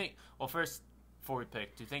 Do you think? Well, first, before we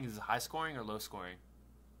pick, do you think this is high scoring or low scoring?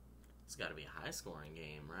 It's got to be a high scoring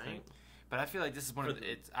game, right? But I feel like this is one of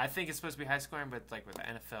the, I think it's supposed to be high scoring, but like with the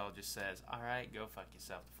NFL just says, all right, go fuck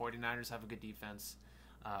yourself. The 49ers have a good defense.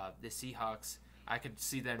 The Seahawks, I could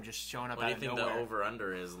see them just showing up out of nowhere. What do you think the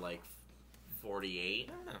over-under is, like 48?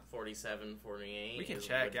 I don't know. 47, 48? We can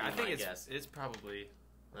check. I think it's probably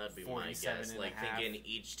that'd be 47 my guess. and Like a half. thinking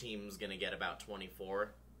each team's going to get about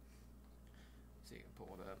 24. So you can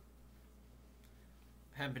pull it up.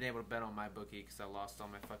 I haven't been able to bet on my bookie because I lost all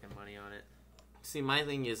my fucking money on it. See, my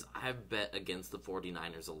thing is, I've bet against the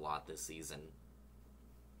 49ers a lot this season.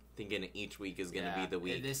 Thinking each week is going to be the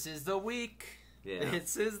week. This is the week. Yeah.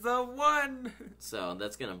 This is the one. So,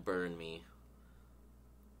 that's going to burn me.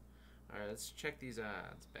 All right, let's check these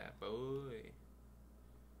odds, bad boy.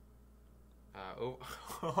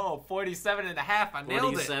 47 and a half. I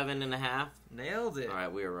nailed it. 47 and a half? Nailed it. All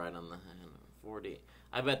right, we were right on the 40.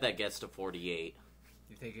 I bet that gets to 48.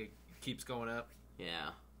 You think it keeps going up? Yeah.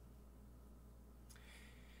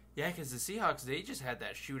 Yeah, because the Seahawks, they just had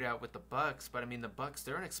that shootout with the Bucks. But, I mean, the Bucks,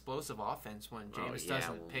 they're an explosive offense when Jameis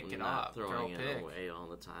doesn't pick it up. Throwing it away all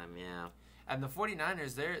the time, yeah. And the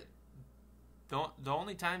 49ers, they're the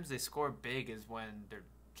only times they score big is when they're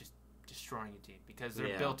just destroying a team. Because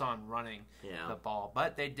they're built on running the ball.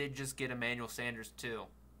 But they did just get Emmanuel Sanders, too.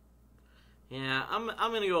 Yeah, I'm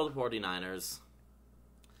going to go with the 49ers.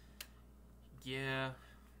 Yeah.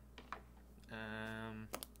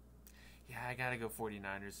 Yeah, I gotta go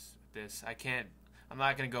 49ers with this. I'm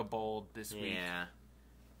not gonna go bold this week. Yeah.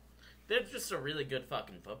 They're just a really good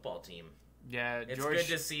fucking football team. Yeah, it's good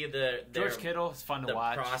to see George Kittle is fun to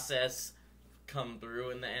watch. The process come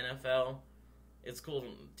through in the NFL. It's cool.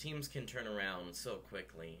 Teams can turn around so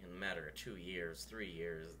quickly in a matter of 2 years, 3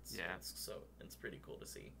 years. It's pretty cool to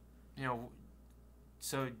see. You know,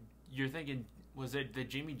 so you're thinking, was it the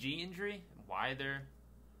Jimmy G injury? Why they're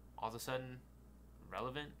all of a sudden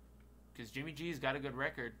relevant? Because Jimmy G's got a good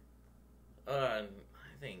record. I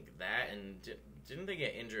think that, and didn't they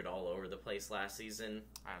get injured all over the place last season?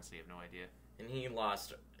 I honestly have no idea. And he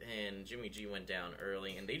lost, and Jimmy G went down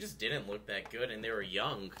early, and they just didn't look that good, and they were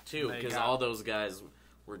young, too, because all those guys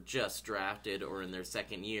were just drafted or in their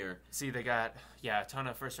second year. See, they got, a ton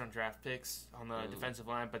of first-round draft picks on the defensive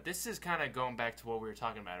line, but this is kind of going back to what we were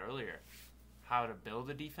talking about earlier, how to build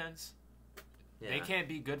a defense. Yeah. They can't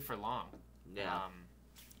be good for long. Yeah.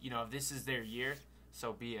 If this is their year,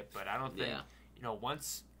 so be it. But I don't think,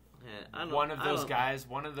 once one of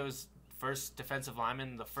those first defensive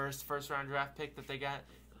linemen, the first round draft pick that they got,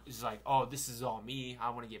 is like, oh, this is all me. I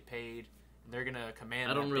want to get paid. And they're going to command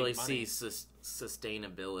I don't really money. see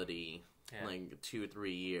sustainability. Like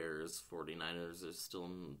 2-3 years, 49ers are still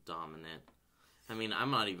dominant. I mean, I'm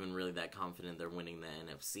not even really that confident they're winning the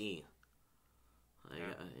NFC.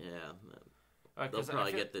 they'll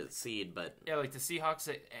probably get the seed, but yeah, like the Seahawks.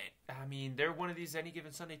 I mean, they're one of these any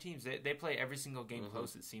given Sunday teams. They play every single game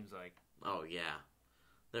close. It seems like. Oh yeah,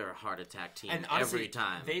 they're a heart attack team and honestly, every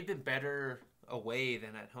time. They've been better away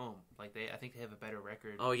than at home. Like I think they have a better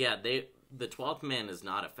record. Oh yeah, the 12th man is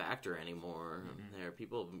not a factor anymore.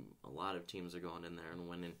 A lot of teams are going in there and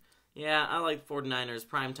winning. Yeah, I like 49ers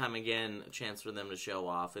primetime again. A chance for them to show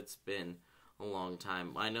off. It's been a long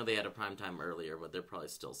time. I know they had a primetime earlier, but they're probably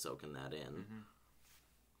still soaking that in.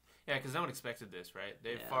 Yeah, because no one expected this, right?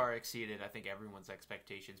 They far exceeded, I think, everyone's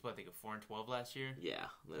expectations. What, they got 4-12 last year? Yeah,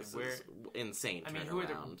 this is insane. I mean, who are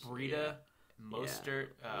the Breida,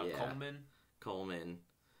 Mostert, Coleman,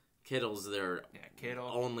 Kittle's their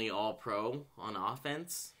only All-Pro on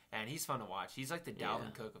offense. And he's fun to watch. He's like the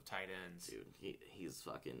Dalvin Cook of tight ends. Dude, he's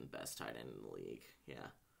fucking best tight end in the league. Yeah,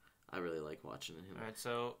 I really like watching him. All right,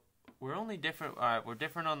 so we're only different. We're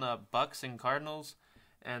different on the Bucks and Cardinals,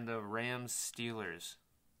 and the Rams Steelers,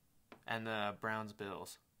 and the Browns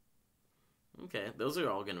Bills. Okay, those are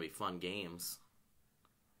all going to be fun games.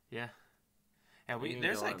 Yeah, and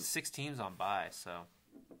there's like 6 teams on bye, so.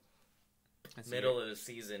 Middle of the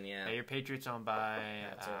season, yeah. Your Patriots on bye.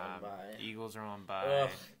 On bye. Eagles are on bye. Oh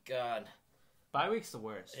God, bye week's the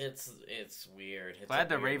worst. It's weird. Glad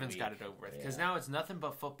the Ravens got it over with because now it's nothing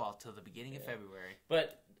but football till the beginning of February.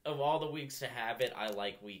 But of all the weeks to have it, I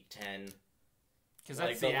like Week 10 because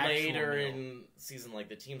that's the later in season. Like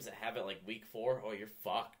the teams that have it like Week 4, oh, you're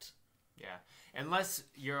fucked. Yeah, unless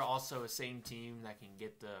you're also a same team that can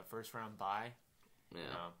get the first round bye. Yeah.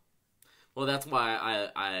 Well, that's why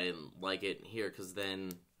I like it here, because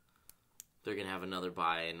then they're going to have another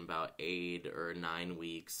bye in about 8 or 9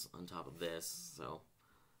 weeks on top of this, so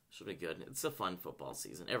should be good. It's a fun football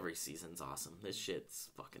season. Every season's awesome. This shit's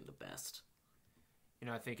fucking the best. You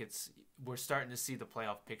know, I think we're starting to see the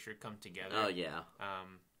playoff picture come together. Oh, yeah.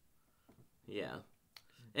 Yeah.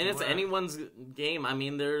 And it's anyone's game. I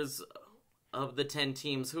mean, there's, of the 10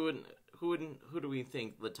 teams, who do we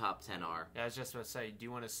think the top 10 are? Yeah, I was just about to say, do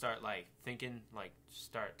you want to start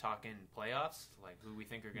start talking playoffs, like who we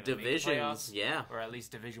think are going to make the playoffs? Yeah, or at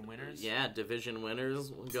least division winners. Yeah, division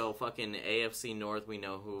winners. We'll go fucking AFC North. We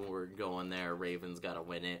know who we're going there. Ravens got to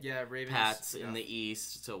win it. Yeah, Ravens. Pats in the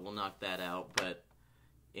East, so we'll knock that out. But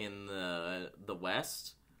in the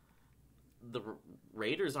West, the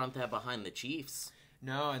Raiders aren't that behind the Chiefs.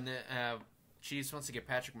 No, and the Chiefs wants to get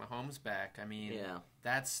Patrick Mahomes back. I mean,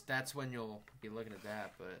 that's when you'll be looking at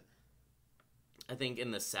that. But I think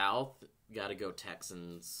in the South, got to go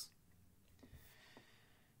Texans.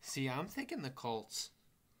 See, I'm thinking the Colts.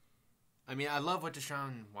 I mean, I love what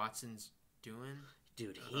Deshaun Watson's doing.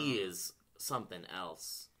 Dude, he is something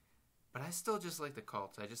else. But I still just like the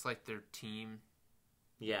Colts. I just like their team.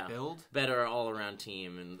 Yeah, build better all around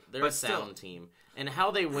team, and they're a sound team. And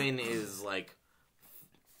how they win is like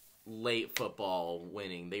late football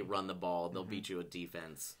winning. They run the ball. They'll beat you with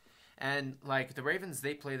defense. And, like, the Ravens,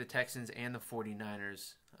 they play the Texans and the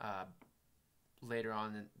 49ers later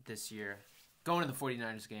on this year. Going to the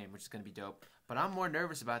 49ers game, which is going to be dope. But I'm more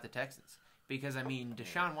nervous about the Texans. Because, I mean,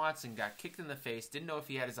 Deshaun Watson got kicked in the face, didn't know if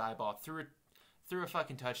he had his eyeball, threw a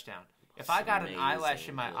fucking touchdown. If I got an eyelash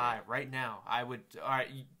in my eye right now, I would... All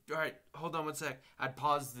right, hold on one sec. I'd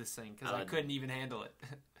pause this thing because I couldn't even handle it.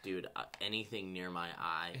 Dude, anything near my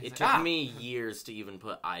eye. It took me years to even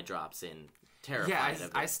put eye drops in. Terrified of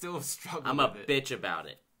it. I still struggle I'm with it. I'm a bitch about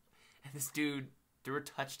it. And this dude threw a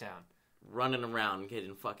touchdown. Running around,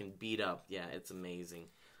 getting fucking beat up. Yeah, it's amazing.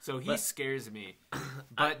 So he scares me,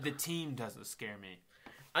 but the team doesn't scare me.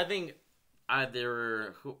 I think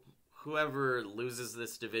either whoever loses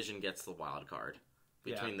this division gets the wild card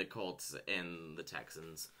between the Colts and the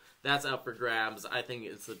Texans. That's up for grabs. I think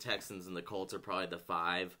it's the Texans and the Colts are probably the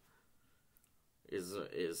 5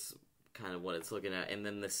 is kind of what it's looking at. And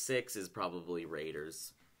then the 6 is probably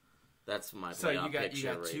Raiders. That's my playoff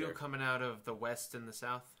picture. So you got 2 coming out of the West and the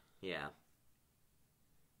South? Yeah.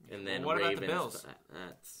 And then what Ravens, about the Bills?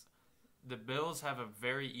 That's... The Bills have a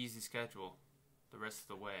very easy schedule the rest of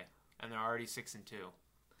the way. And they're already 6-2.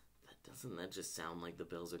 Doesn't that just sound like the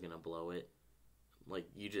Bills are going to blow it? Like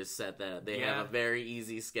you just said that they have a very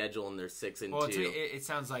easy schedule and they're 6-2. Well, it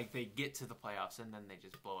sounds like they get to the playoffs and then they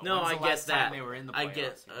just blow it. No, I guess that they were in the playoffs, I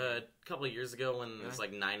get a couple of years ago when it was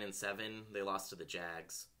like 9-7, they lost to the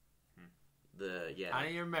Jags. I don't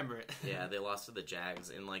even remember it. Yeah, they lost to the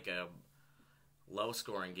Jags in like a low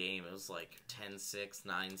scoring game. It was like 10-6,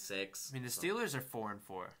 9-6. I mean, the Steelers are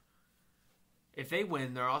 4-4. If they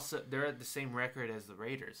win, they're at the same record as the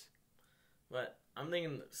Raiders. But I'm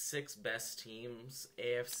thinking 6 best teams,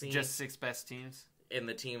 AFC. Just 6 best teams? And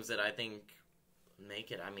the teams that I think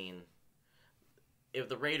make it, I mean, if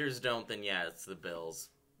the Raiders don't, then yeah, it's the Bills.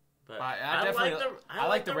 But I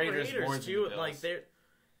like the Raiders more than too. the Bills. Like they're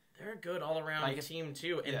a good all around team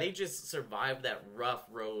too, and they just survived that rough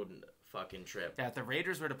road fucking trip. Yeah, if the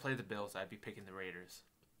Raiders were to play the Bills, I'd be picking the Raiders.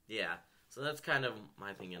 Yeah, so that's kind of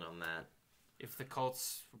my opinion on that. If the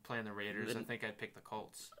Colts were playing the Raiders, I think I'd pick the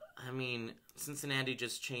Colts. I mean, Cincinnati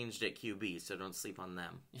just changed at QB, so don't sleep on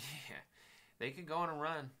them. Yeah. They could go on a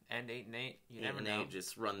run, end 8-8. You never know. 8-8,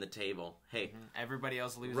 just run the table. Hey, everybody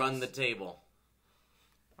else loses. Run the table.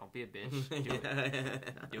 Don't be a bitch. Do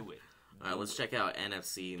it. Do it. All right, let's check out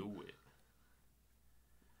NFC. Do it.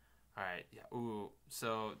 All right. Yeah. Ooh.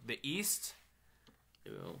 So the East.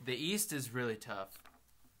 Ooh. The East is really tough.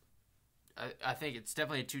 I think it's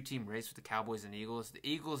definitely a two-team race with the Cowboys and Eagles. The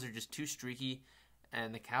Eagles are just too streaky,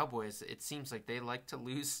 and the Cowboys, it seems like they like to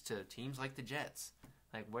lose to teams like the Jets.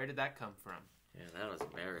 Like, where did that come from? Yeah, that was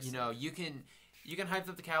embarrassing. You know, you can hype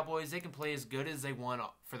up the Cowboys. They can play as good as they want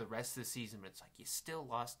for the rest of the season, but it's like you still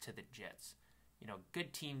lost to the Jets. You know,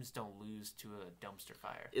 good teams don't lose to a dumpster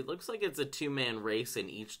fire. It looks like it's a two-man race in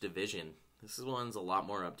each division. This one's a lot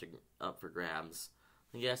more up for grabs.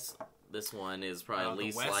 I guess this one is probably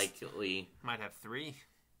least likely. Might have three.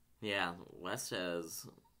 Yeah, West has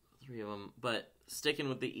three of them. But sticking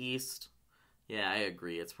with the East, yeah, I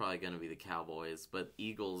agree. It's probably going to be the Cowboys. But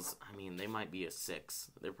Eagles, I mean, they might be a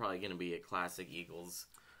 6. They're probably going to be a classic Eagles.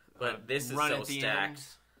 But this is so stacked.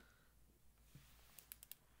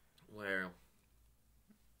 Where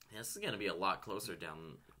this is going to be a lot closer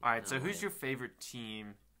down. All right, so who's your favorite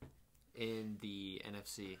team in the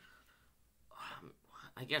NFC?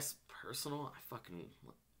 I guess personal, I fucking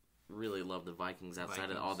really love the Vikings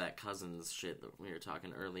outside of all that Cousins shit that we were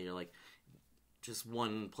talking earlier. Like, just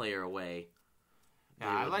one player away. Yeah,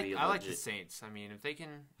 I like the Saints. I mean, if they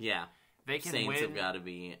can, they can Saints win. Have got to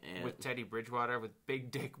be with Teddy Bridgewater, with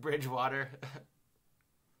Big Dick Bridgewater.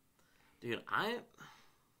 Dude,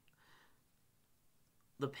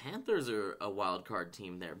 the Panthers are a wild card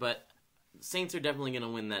team there, but Saints are definitely going to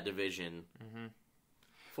win that division. Mm-hmm.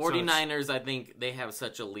 49ers, I think they have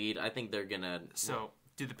such a lead. I think they're going to... So,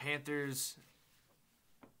 do the Panthers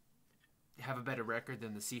have a better record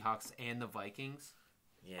than the Seahawks and the Vikings?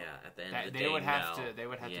 Yeah, at the end of the day, they would have to beat both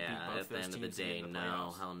those teams. At the end of the day,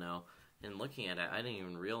 no, hell no. And looking at it, I didn't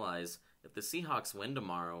even realize if the Seahawks win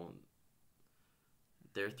tomorrow,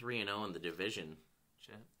 they're 3-0 in the division.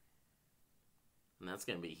 Shit. And that's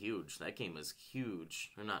going to be huge. That game is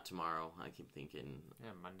huge. Or not tomorrow. I keep thinking...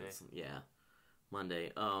 Yeah, Monday.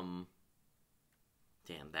 Monday. Damn,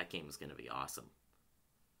 that game is going to be awesome.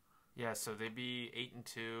 Yeah, so they'd be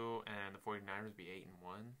 8-2, and the 49ers would be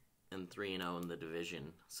 8-1. And 3-0 in the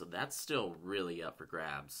division. So that's still really up for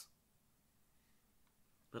grabs.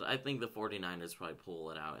 But I think the 49ers probably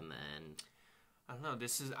pull it out in the end. I don't know.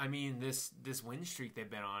 This win streak they've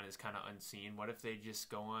been on is kind of unseen. What if they just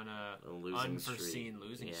go on a unforeseen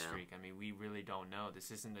losing streak? I mean, we really don't know.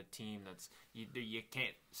 This isn't a team that's you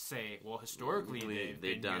can't say. Well, historically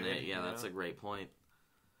they've done it. Yeah, that's a great point.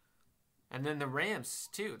 And then the Rams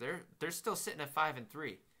too. They're still sitting at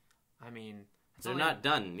 5-3. I mean, they're not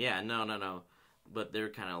done. Yeah, no. But they're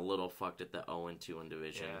kind of a little fucked at the 0-2 in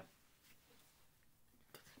division. Yeah.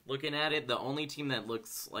 Looking at it, the only team that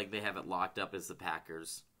looks like they have it locked up is the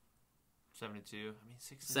Packers. 7-2. I mean,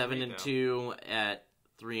 6-2 at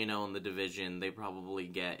 3-0 in the division. They probably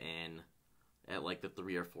get in at like the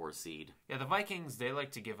 3 or 4 seed. Yeah, the Vikings, they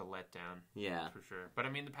like to give a letdown. Yeah. For sure. But I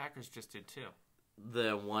mean, the Packers just did too.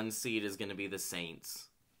 The 1 seed is going to be the Saints.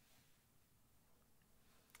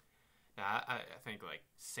 Yeah, I think like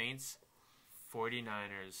Saints,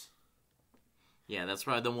 49ers. Yeah, that's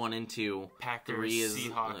probably the 1 and 2. Packers, 3 is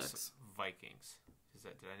Seahawks, Vikings.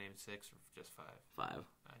 Did I name 6 or just 5? 5. I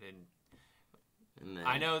didn't. And then,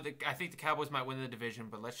 I think the Cowboys might win the division,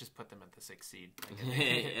 but let's just put them at the 6th seed.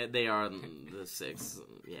 They are the 6th.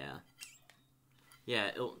 Yeah.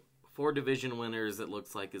 Yeah, 4 division winners it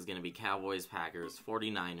looks like is going to be Cowboys, Packers,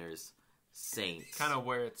 49ers, Saints. Kind of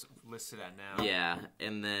where it's listed at now. Yeah,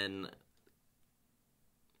 and then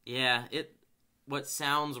what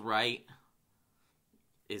sounds right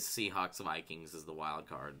is Seahawks Vikings as the wild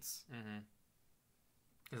cards. Mm-hmm.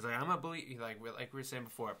 Because I'm a believe like we were saying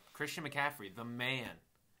before, Christian McCaffrey, the man.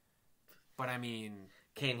 But I mean,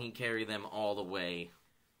 can he carry them all the way?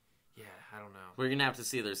 Yeah, I don't know. We're gonna have to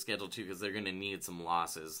see their schedule too, because they're gonna need some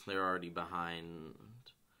losses. They're already behind,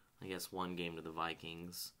 I guess, 1 game to the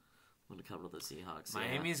Vikings. I'm gonna cover the Seahawks.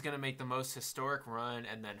 Miami's gonna make the most historic run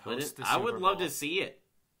and then host the Super I would Bowl. love to see it.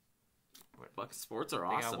 What? Sports are they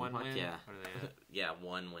awesome. Got 1 win? Yeah. What are they at? Yeah,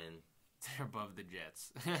 1 win. They're above the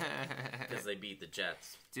Jets. Because they beat the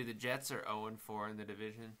Jets. Dude, the Jets are 0-4 in the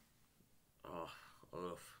division. Oh,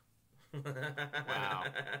 Oof. Wow. Wow.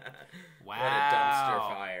 What a dumpster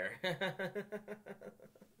fire.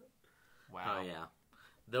 Wow. Oh, yeah.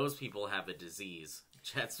 Those people have a disease.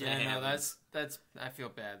 Jets fans. Yeah, no, that's. I feel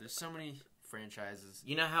bad. There's so many franchises.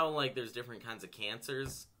 You know how, like, there's different kinds of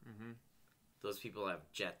cancers? Mm-hmm. Those people have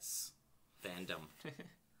Jets fandom.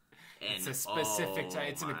 And, it's a specific type.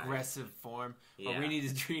 It's an my. aggressive form. Yeah. But we need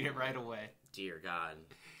to treat it right away. Dear God.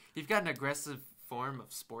 You've got an aggressive form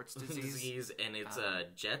of sports disease. And it's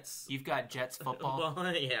Jets. You've got Jets football.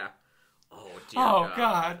 Well, yeah. Oh, dear Oh, God.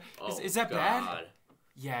 God. Oh, Is that God. bad?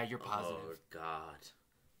 Yeah, you're positive. Oh, God.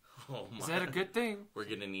 Oh, my. Is that a good thing? We're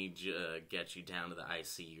going to need to get you down to the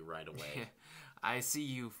ICU right away. I see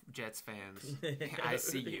you, Jets fans. I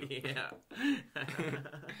see you. Yeah.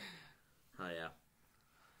 Oh, yeah.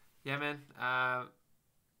 Yeah, man.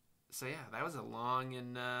 So, yeah, that was a long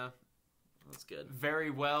and That's good. very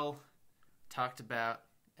well talked about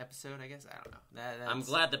episode, I guess. I don't know. That's, I'm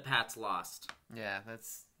glad the Pats lost. Yeah,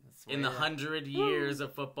 that's In the 100 years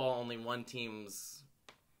of football, only one team's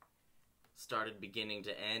started beginning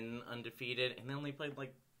to end undefeated, and they only played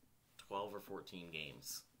like 12 or 14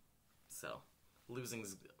 games. So,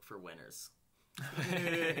 losing's for winners.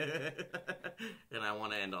 And I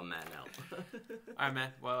want to end on that note. All right, man.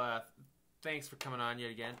 Well, thanks for coming on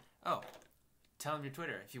yet again. Oh, tell them your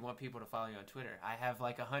Twitter if you want people to follow you on Twitter. I have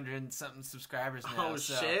like 100-something subscribers now. Oh,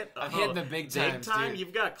 so shit. I'm hitting the big times, Big time? dude.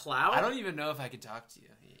 You've got clout? I don't even know if I could talk to you,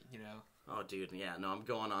 you know. Oh, dude, yeah. No, I'm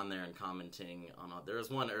going on there and commenting on all... There was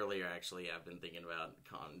one earlier, actually, I've been thinking about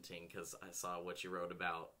commenting because I saw what you wrote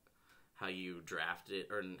about how you drafted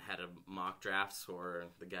or had a mock drafts for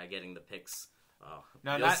the guy getting the picks. Oh,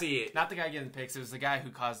 No, you'll see it. not the guy getting the picks. It was the guy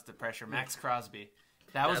who caused the pressure, Max Crosby.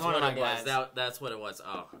 That was That's one of what my it was. guys. That's what it was.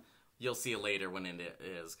 Oh, you'll see it later when it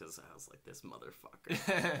is because I was like, this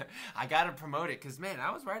motherfucker. I gotta promote it because, man,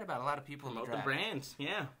 I was right about a lot of people Promote in the the draft. brand.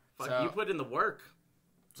 Yeah. Fuck, So- you put in the work.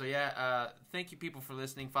 So yeah, thank you people for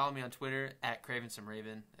listening. Follow me on Twitter at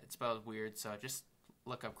CravenSomeRaven. It's spelled weird, so just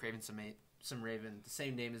look up CravenSomeRaven. The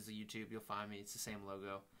same name as the YouTube. You'll find me. It's the same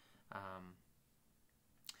logo.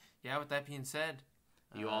 Yeah, with that being said,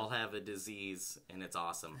 You all have a disease, and it's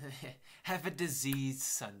awesome. have a disease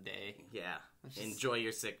Sunday. Yeah. Enjoy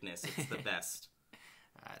your sickness. It's the best.